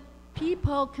even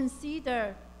people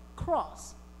consider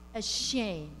cross a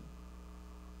shame.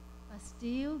 But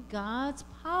still, God's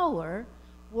power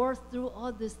works through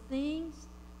all these things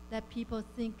that people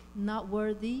think not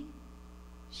worthy,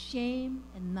 shame,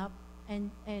 and not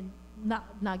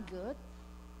good,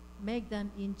 make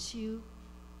them into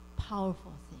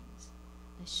powerful things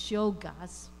that show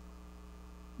God's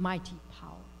mighty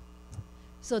power.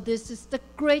 So this is the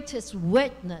greatest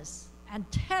witness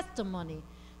and testimony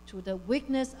to the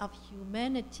weakness of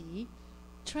humanity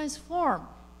transformed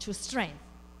to strength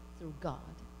through God.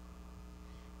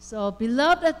 So,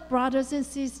 beloved brothers and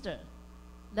sisters,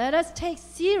 let us take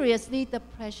seriously the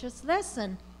precious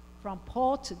lesson from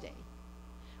Paul today.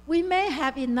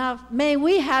 May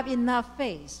we have enough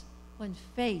faith when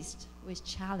faced with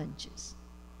challenges.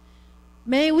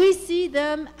 May we see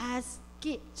them as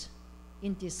gifts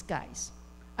in disguise.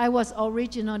 I was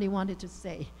originally wanted to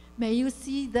say, may you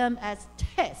see them as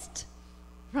tests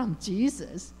from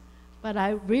Jesus, but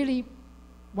I really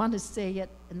want to say it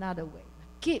another way.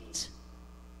 Gift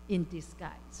in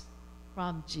disguise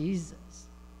from Jesus.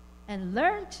 And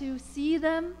learn to see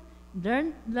them,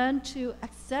 learn to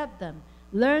accept them,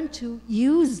 learn to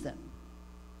use them.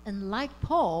 And like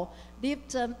Paul,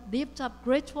 lift up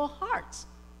grateful hearts.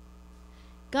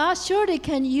 God surely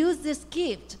can use this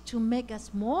gift to make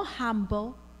us more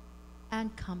humble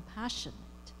and compassionate,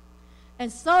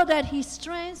 and so that His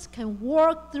strength can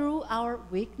work through our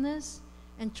weakness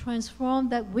and transform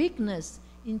that weakness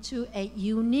into a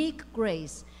unique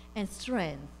grace and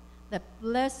strength that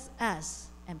bless us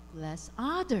and bless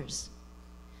others.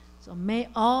 So may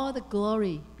all the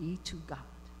glory be to God.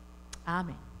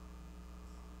 Amen.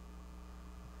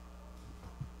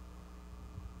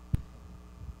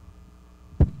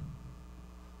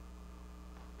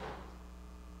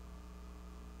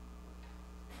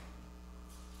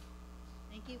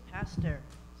 Thank you, Pastor.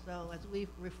 So as we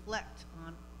reflect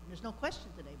on, there's no question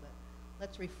today, but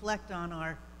let's reflect on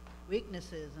our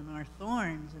weaknesses and our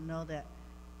thorns and know that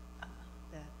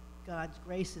that God's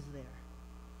grace is there.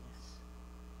 Yes.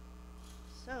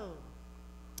 So,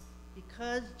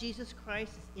 because Jesus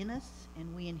Christ is in us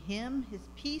and we in Him, His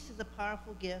peace is a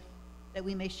powerful gift that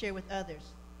we may share with others.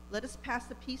 Let us pass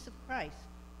the peace of Christ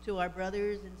to our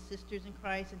brothers and sisters in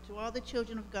Christ and to all the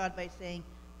children of God by saying,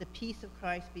 the peace of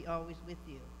Christ be always with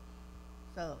you.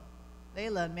 So,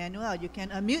 Layla and Manuel, you can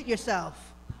unmute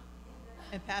yourself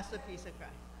and pass the peace of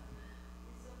Christ.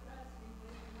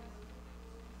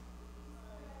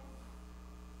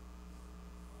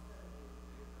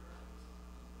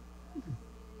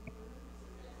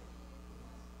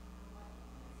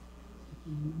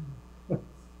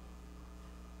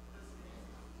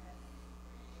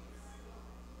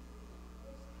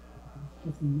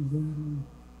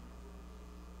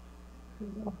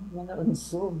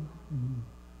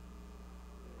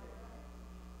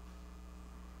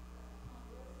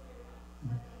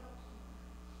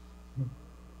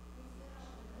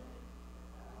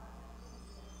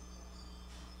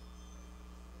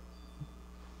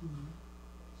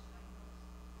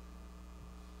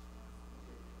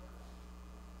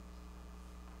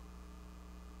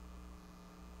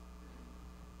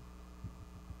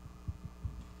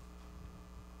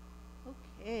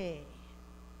 Okay.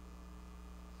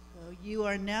 So you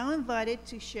are now invited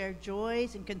to share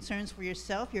joys and concerns for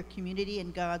yourself, your community,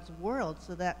 and God's world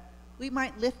so that we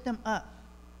might lift them up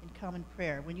in common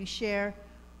prayer. When you share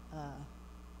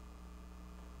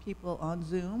people on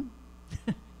Zoom,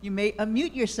 you may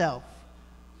unmute yourself.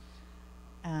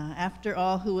 After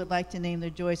all who would like to name their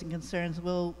joys and concerns,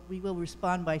 we will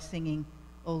respond by singing,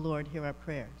 "O Lord, hear our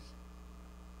prayers."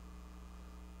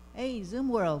 Hey, Zoom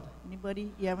world,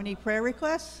 anybody, you have any prayer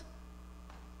requests?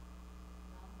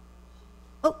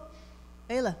 Oh,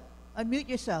 Ayla, unmute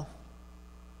yourself.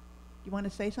 You want to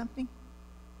say something?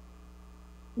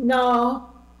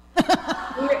 No.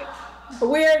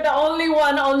 we're the only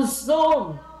one on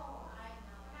Zoom.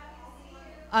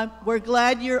 We're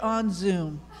glad you're on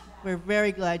Zoom. We're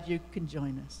very glad you can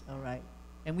join us. All right.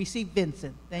 And we see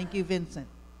Vincent. Thank you, Vincent.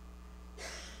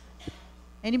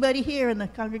 Anybody here in the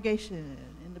congregation,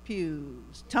 in the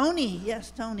pews? Tony,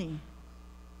 yes, Tony.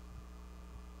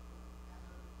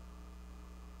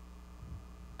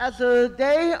 As a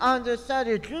day on the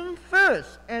Saturday, June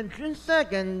 1st and June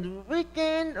 2nd, the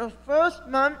weekend of first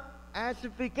month at the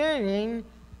beginning,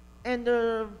 and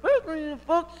the Berkeley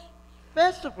Books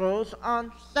Festivals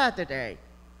on Saturday.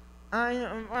 I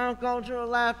am going to the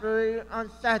library on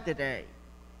Saturday.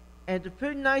 And it's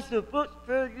pretty nice the books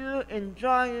for you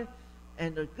enjoy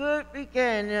and a good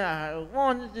weekend. I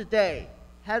wanted today.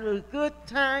 Had a good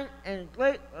time and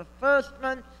great first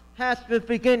month has the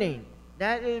beginning.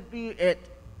 That will be it.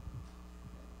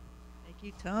 Thank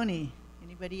you, Tony.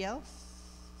 Anybody else?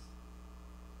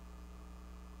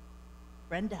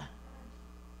 Brenda.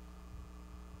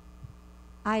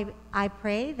 I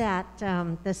pray that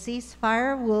the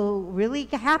ceasefire will really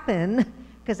happen,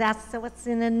 because that's what's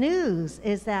in the news,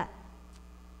 is that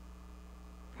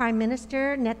Prime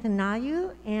Minister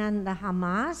Netanyahu and the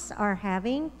Hamas are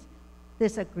having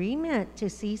this agreement to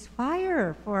cease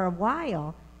fire for a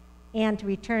while and to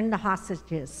return the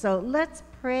hostages. So let's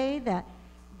pray that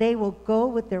they will go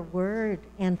with their word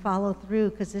and follow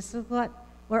through, because this is what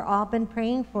we're all been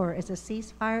praying for, is a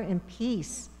ceasefire and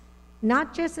peace.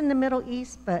 Not just in the Middle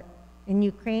East, but in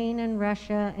Ukraine and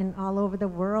Russia and all over the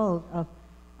world of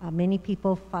many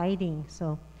people fighting.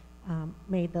 So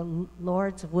may the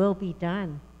Lord's will be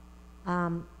done.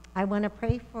 I want to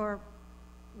pray for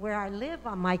where I live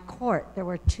on my court. There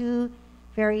were two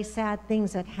very sad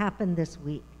things that happened this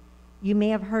week. You may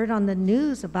have heard on the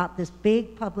news about this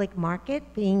big public market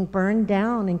being burned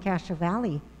down in Castro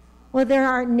Valley. Well, there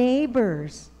are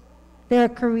neighbors. They're a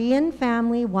Korean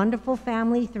family, wonderful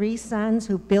family, 3 sons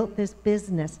who built this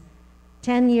business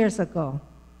 10 years ago.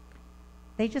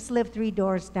 They just lived 3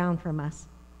 doors down from us,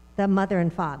 the mother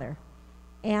and father.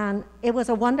 And it was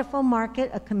a wonderful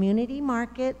market, a community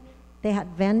market. They had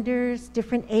vendors,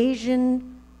 different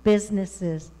Asian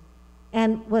businesses,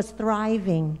 and was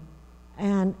thriving.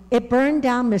 And it burned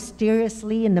down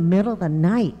mysteriously in the middle of the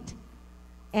night.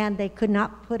 And they could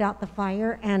not put out the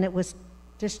fire, and it was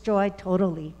destroyed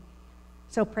totally.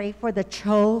 So pray for the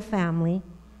Cho family.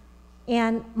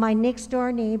 And my next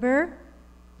door neighbor,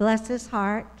 bless his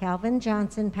heart, Calvin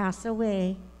Johnson, passed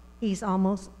away. He's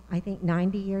almost, I think,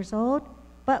 90 years old,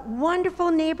 but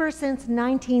wonderful neighbor since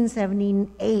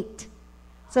 1978.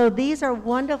 So these are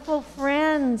wonderful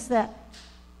friends that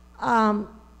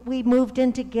we moved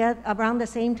in together around the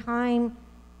same time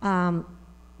on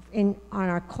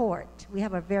our court. We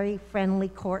have a very friendly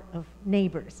court of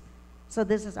neighbors. So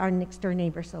this is our next door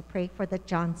neighbor, so pray for the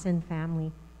Johnson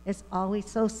family. It's always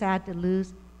so sad to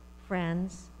lose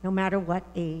friends, no matter what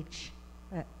age.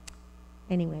 But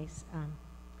anyways,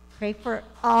 pray for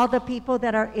all the people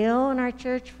that are ill in our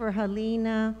church, for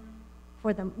Helena,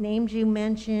 for the names you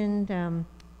mentioned,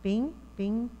 Bing,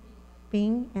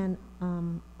 and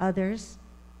others.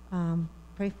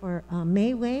 Pray for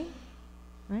Mei Wei,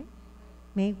 right?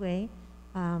 Mei Wei.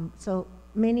 So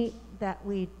many that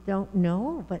we don't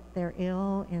know, but they're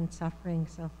ill and suffering.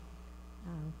 So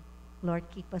Lord,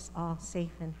 keep us all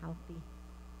safe and healthy.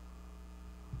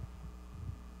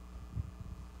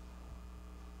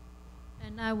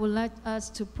 And I would like us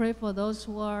to pray for those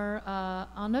who are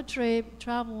on a trip,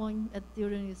 traveling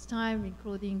during this time,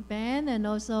 including Ben and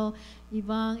also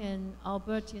Ivan and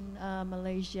Albert in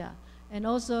Malaysia. And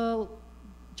also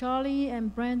Charlie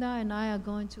and Brenda and I are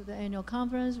going to the annual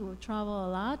conference. We'll travel a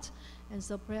lot. And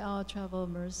so pray our travel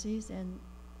mercies, and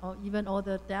even all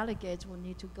the delegates will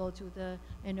need to go to the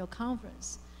annual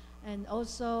conference. And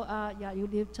also, you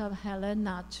lift up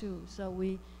Helena too. So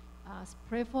we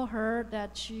pray for her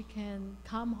that she can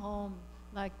come home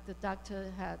like the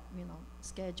doctor had,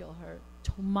 scheduled her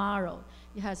tomorrow.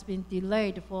 It has been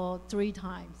delayed for 3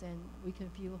 times, and we can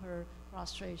feel her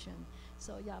frustration.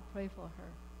 So pray for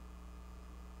her.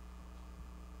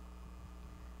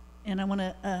 And I want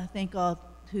to thank all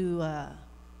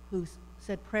who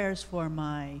said prayers for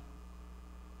my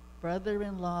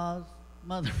brother-in-law's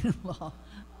mother-in-law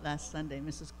last Sunday,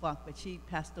 Mrs. Kwok, but she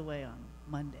passed away on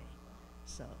Monday.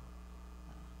 So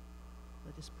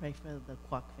we'll just pray for the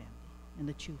Kwok family and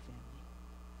the Chu family.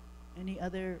 Any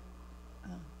other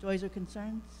joys or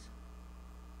concerns?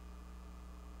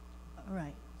 All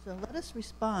right, so let us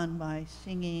respond by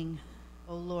singing,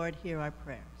 "O Lord, hear our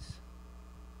prayers."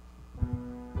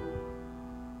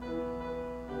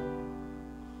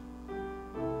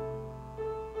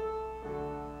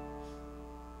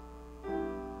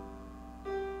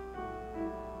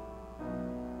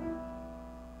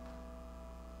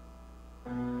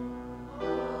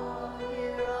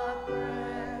 Hear our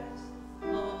prayers,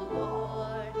 O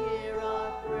Lord.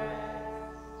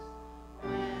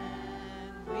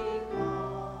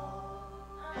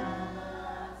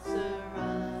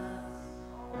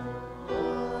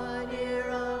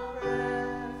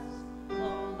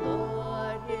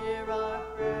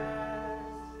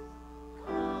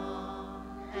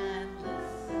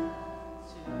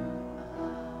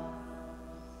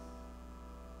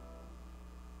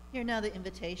 Hear now the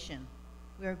invitation.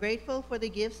 We are grateful for the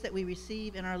gifts that we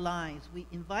receive in our lives. We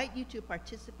invite you to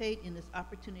participate in this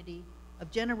opportunity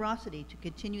of generosity to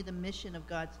continue the mission of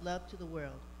God's love to the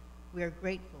world. We are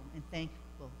grateful and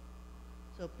thankful.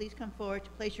 So please come forward to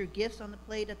place your gifts on the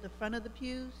plate at the front of the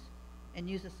pews and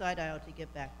use the side aisle to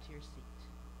get back to your seat.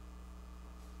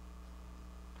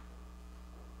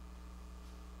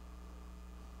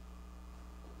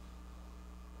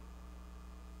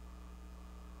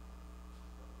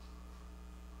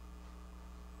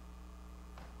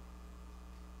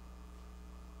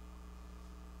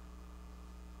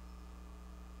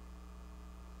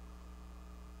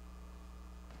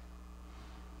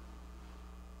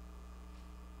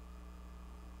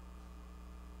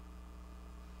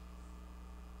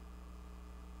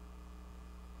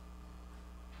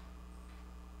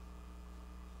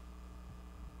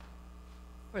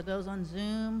 For those on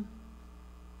Zoom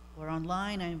or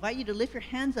online, I invite you to lift your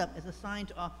hands up as a sign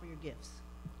to offer your gifts.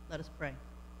 Let us pray.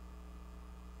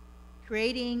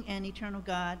 Creating and eternal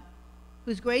God,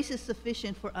 whose grace is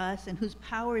sufficient for us and whose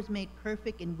power is made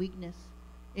perfect in weakness,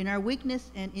 in our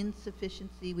weakness and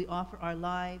insufficiency, we offer our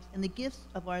lives and the gifts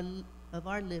of our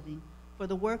living for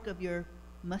the work of your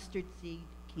mustard seed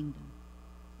kingdom.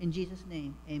 In Jesus'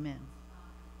 name, amen.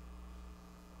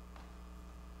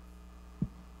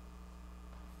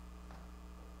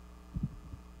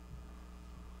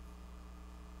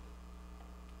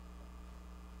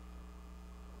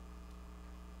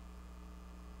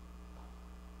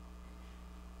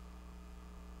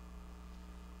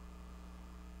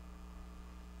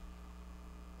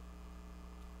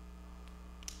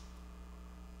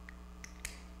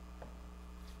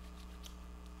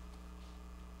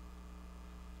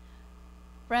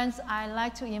 Friends, I'd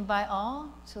like to invite all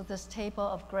to this table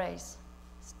of grace,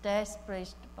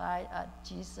 established by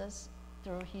Jesus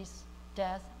through his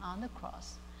death on the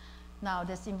cross. Now,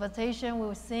 this invitation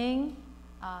we'll sing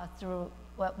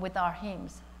with our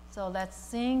hymns. So let's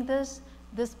sing this.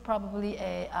 This is probably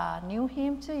a new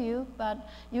hymn to you, but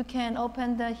you can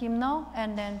open the hymnal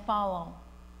and then follow.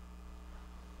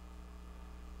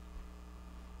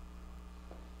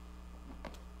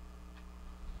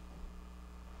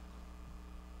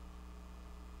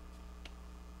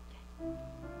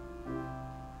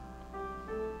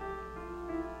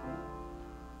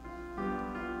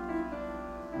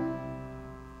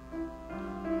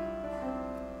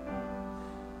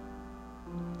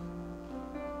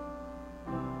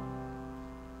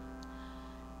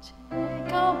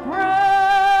 Take our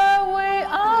breath, we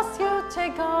ask you,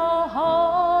 take our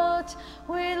heart.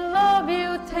 We love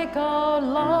you, take our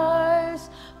lives.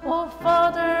 Oh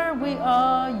Father, we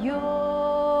are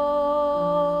yours,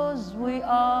 we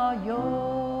are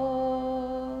yours.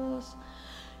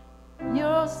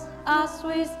 Yours as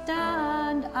we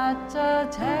stand at the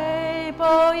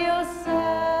table you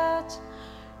set.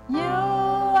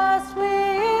 You as we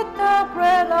eat the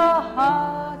bread our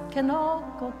heart can all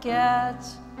go get.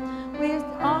 With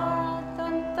art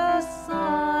and the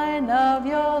sign of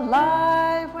your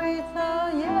life with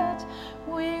a yet.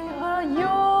 We are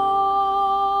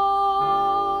yours,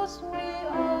 we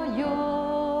are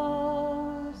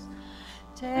yours.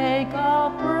 Take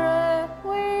our breath,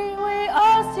 we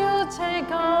ask you, take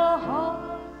our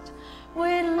heart.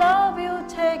 We love you,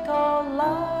 take our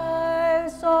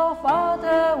lives. Oh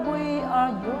Father, we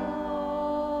are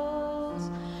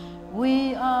yours,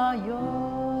 we are yours.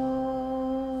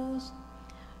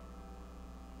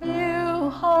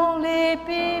 You holy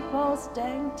people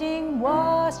standing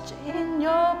washed in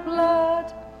your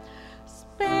blood.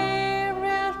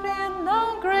 Spirit been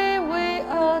hungry, we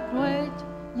await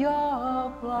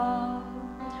your blood.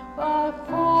 But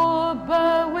food,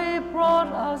 but we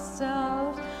brought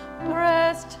ourselves,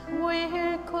 breast we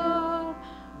could.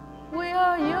 We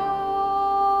are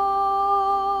yours,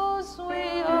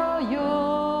 we are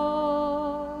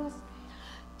yours.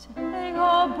 Take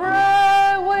our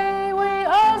breath, we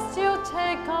ask you,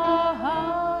 take our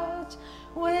heart.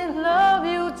 We love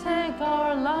you, take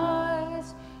our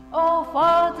lives. Oh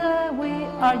Father, we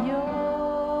are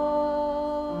yours,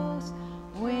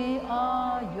 we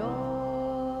are yours.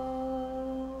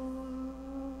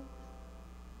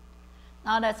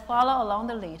 Now let's follow along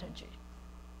the liturgy.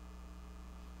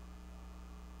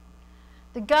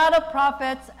 The God of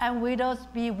prophets and widows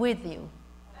be with you.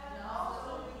 And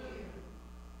also with you.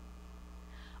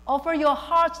 Offer your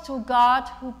hearts to God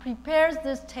who prepares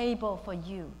this table for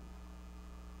you.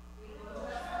 We will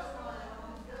trust one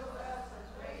who fills us with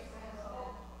grace and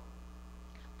hope.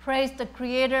 Praise the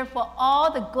Creator for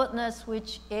all the goodness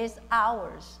which is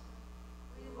ours.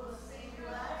 We will sing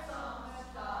glad songs to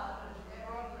God with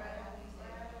every breath we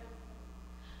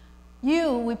take.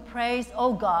 You we praise,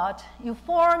 O God. You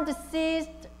formed the seas,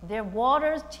 their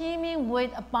waters teeming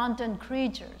with abundant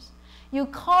creatures. You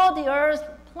called the earth,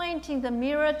 planting the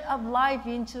myriad of life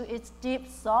into its deep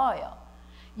soil.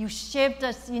 You shaped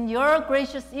us in your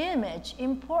gracious image,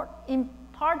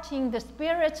 imparting the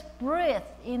Spirit's breath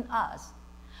in us.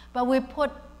 But we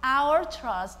put our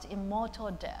trust in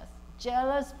mortal death,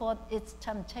 jealous for its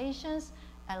temptations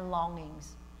and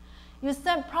longings. You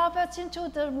sent prophets into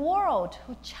the world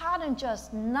who challenge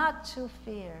us not to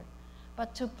fear,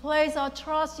 but to place our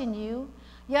trust in you,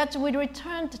 yet we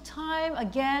return to time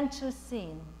again to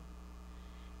sin.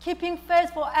 Keeping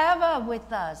faith forever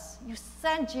with us, you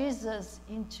sent Jesus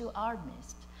into our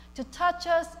midst to touch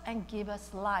us and give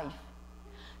us life.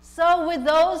 So with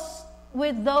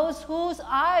those whose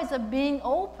eyes are being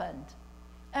opened,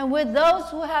 and with those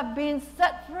who have been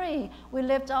set free, we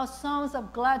lift our songs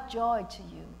of glad joy to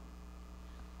you.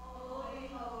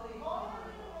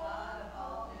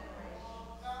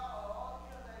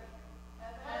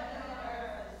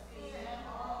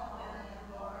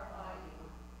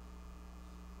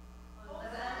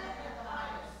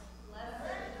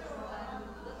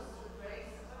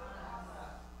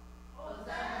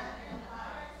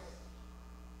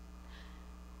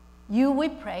 You we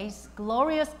praise,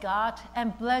 glorious God,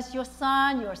 and bless your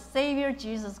Son, your Savior,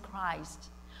 Jesus Christ.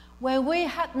 When we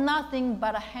had nothing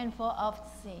but a handful of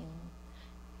sin,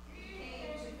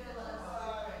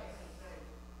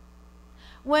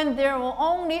 when there were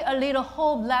only a little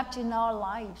hope left in our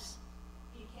lives,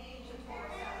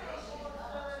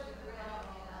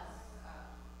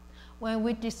 when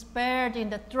we despaired in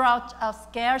the drought of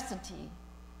scarcity,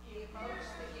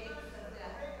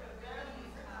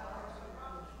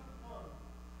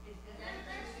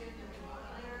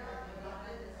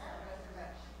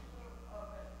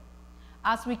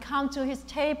 as we come to his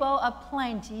table of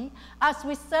plenty, as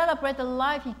we celebrate the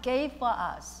life he gave for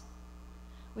us,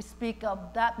 we speak of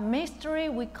that mystery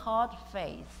we call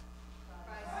faith.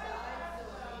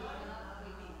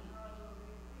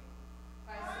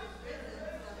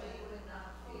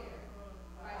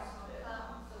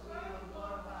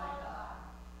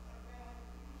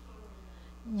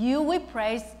 You we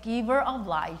praise, giver of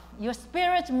life. Your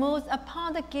Spirit moves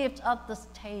upon the gift of this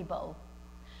table,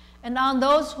 and on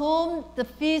those whom the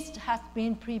feast has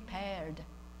been prepared.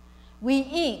 We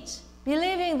eat,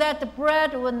 believing that the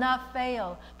bread will not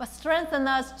fail, but strengthen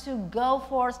us to go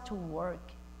forth to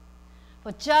work.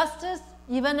 For justice,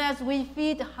 even as we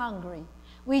feed the hungry,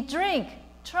 we drink,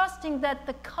 trusting that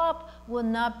the cup will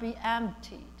not be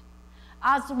emptied.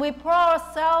 As we pour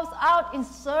ourselves out in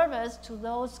service to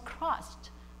those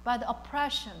crushed by the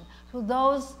oppression, to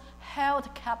those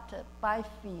held captive by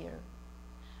fear.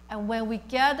 And when we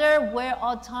gather where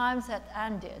all times had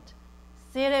ended,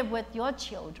 seated with your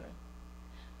children,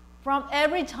 from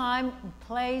every time and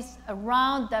place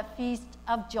around that feast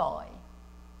of joy,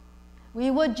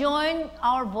 we will join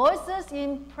our voices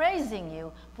in praising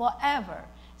you forever,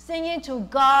 singing to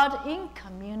God in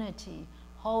community,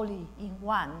 holy in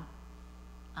one.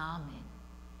 Amen.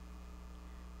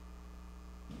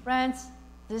 Friends,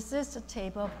 this is the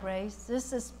table of grace.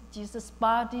 This is Jesus'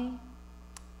 body,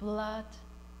 blood,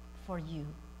 for you.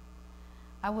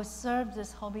 I will serve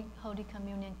this Holy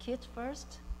Communion kit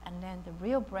first, and then the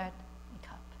real bread and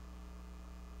cup.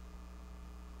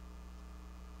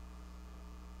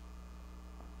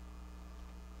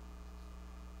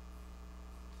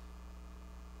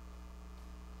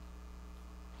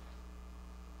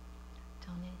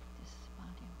 Tony, this is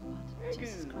body and blood of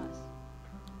Jesus Christ.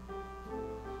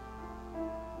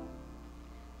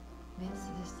 This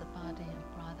is the body and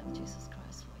blood of Jesus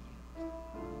Christ for you.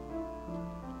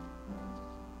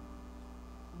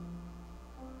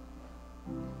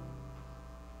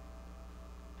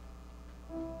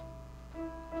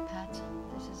 Pat,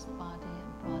 this is the body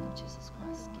and blood of Jesus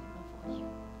Christ given for you.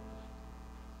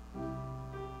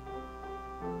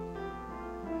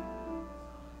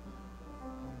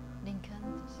 Lincoln,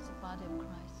 this is the body of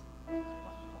Christ.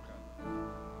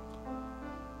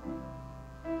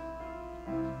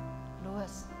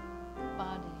 Louis,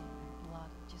 body and blood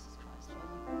of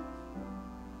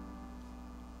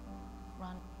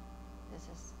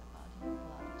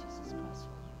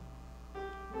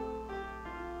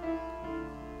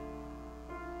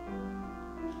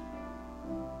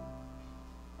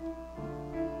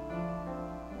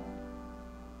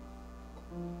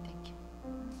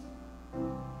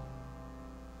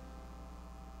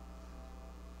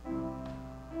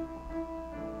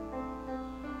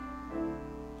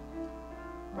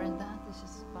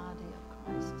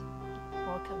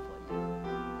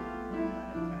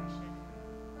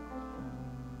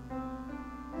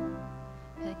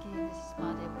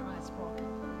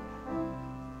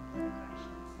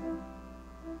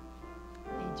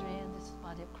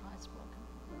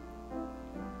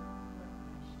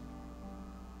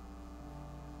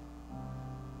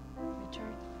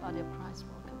body of Christ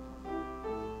broken for you.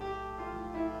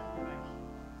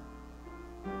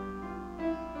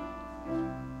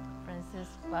 Francis,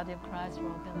 body of Christ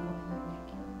broken for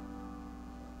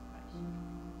you.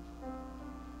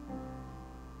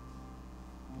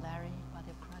 Larry, body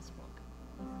of Christ broken.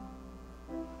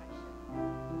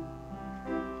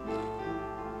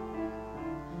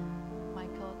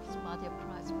 Michael's body of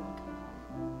Christ broken.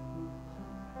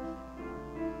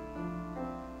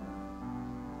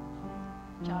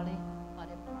 Charlie,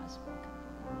 body of Christ broken.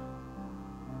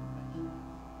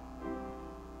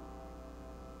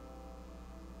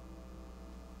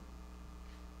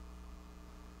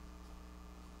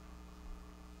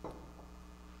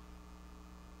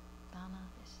 Donna,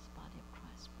 this is body of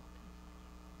Christ broken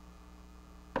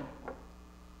for you.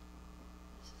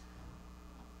 This is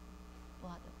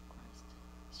blood of Christ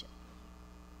shed for you.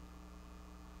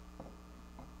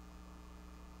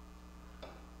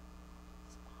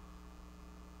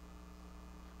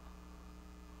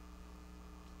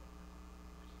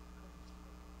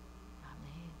 Amen.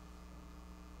 Amen.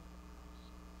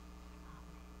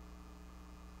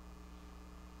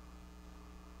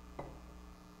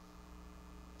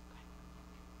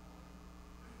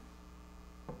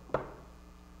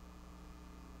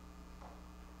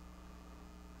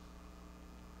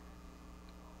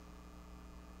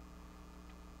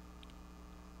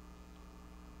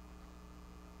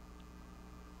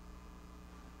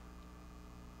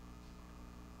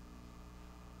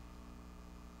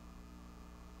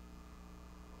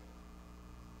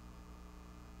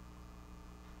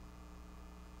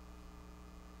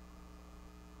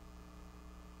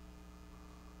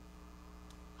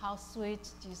 How sweet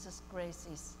Jesus' grace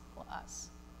is for us.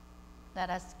 Let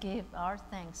us give our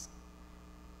thanks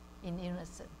in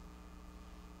unison.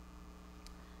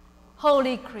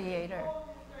 Holy Creator,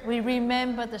 we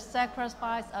remember the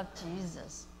sacrifice of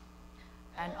Jesus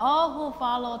and all who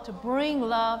follow to bring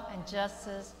love and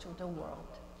justice to the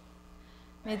world.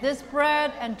 May this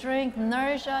bread and drink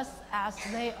nourish us as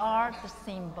they are the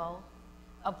symbol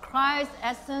of Christ's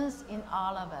essence in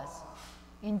all of us.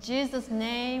 In Jesus'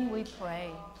 name we pray.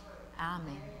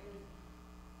 Amen.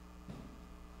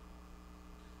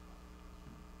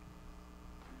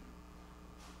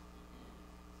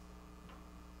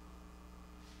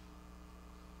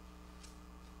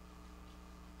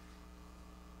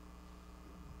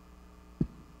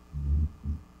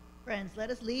 Friends, let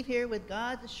us leave here with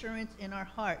God's assurance in our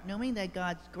heart, knowing that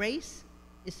God's grace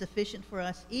is sufficient for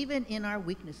us even in our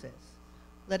weaknesses.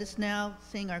 Let us now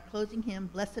sing our closing hymn,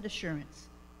 Blessed Assurance.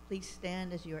 Please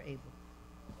stand as you are able.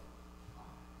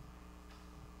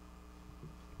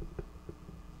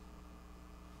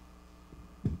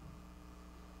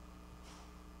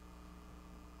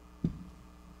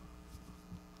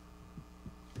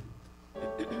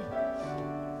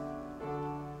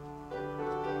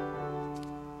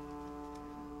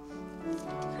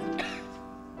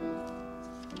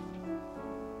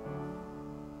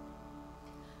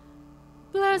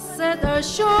 Blessed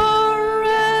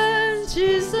assurance,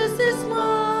 Jesus is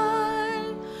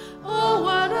mine. Oh,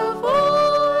 what a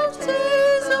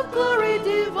foretaste of glory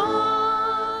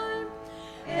divine.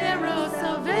 Heir of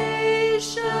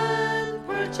salvation,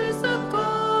 purchase of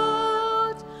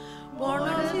God, born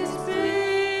of his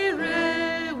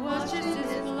Spirit, washed in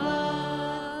his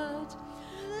blood.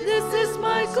 This is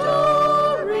my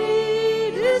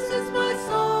glory, this is my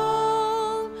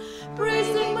song,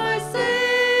 praising my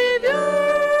Savior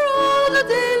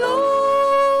day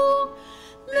long.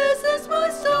 This is my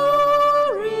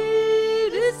story,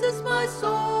 this is my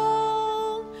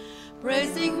song,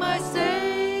 praising my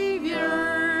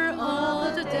Savior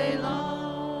all the day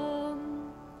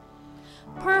long.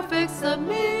 Perfect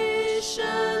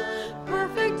submission,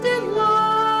 perfect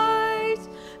delight,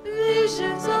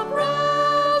 visions of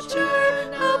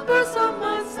rapture, helpers on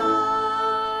my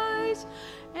side,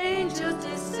 angels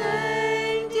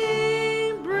descending,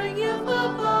 bringing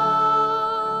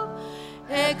above,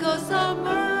 echoes of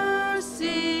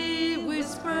mercy,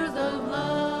 whispers of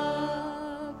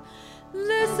love.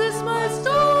 This is my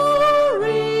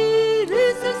story,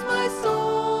 this is my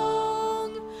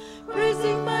song,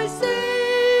 praising my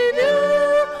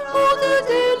Savior all the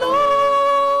day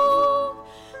long.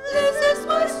 This is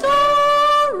my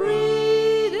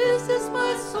story, this is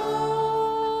my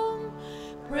song,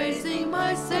 praising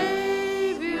my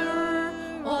Savior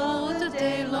all the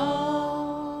day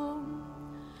long.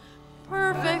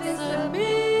 Perfect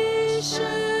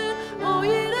submission, oh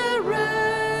ye the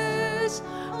rest,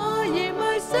 oh ye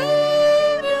my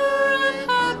Savior,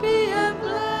 happy and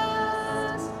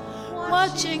blessed,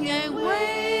 watching and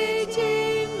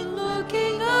waiting,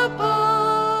 looking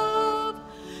above,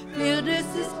 feel this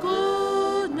is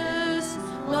goodness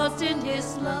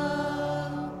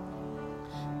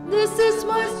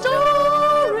my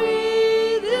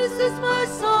story, this is my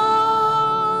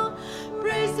song,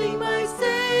 praising my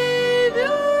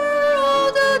Savior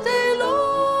all the day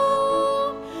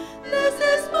long. This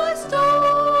is my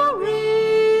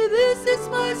story, this is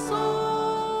my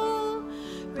song,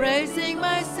 praising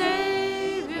my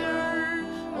Savior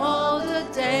all the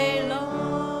day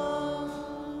long.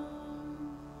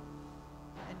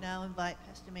 And now invite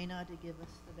Pastor Maynard to give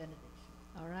us the benediction.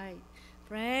 All right,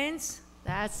 friends,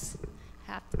 that's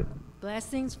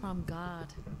blessings from God.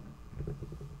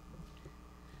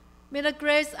 May the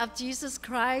grace of Jesus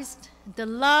Christ, the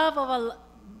love of our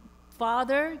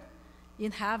Father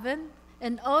in heaven,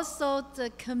 and also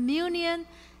the communion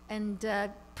and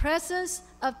the presence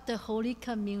of the Holy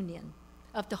Communion,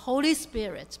 of the Holy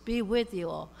Spirit, be with you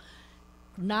all,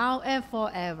 now and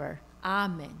forever.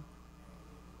 Amen.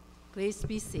 Please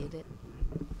be seated.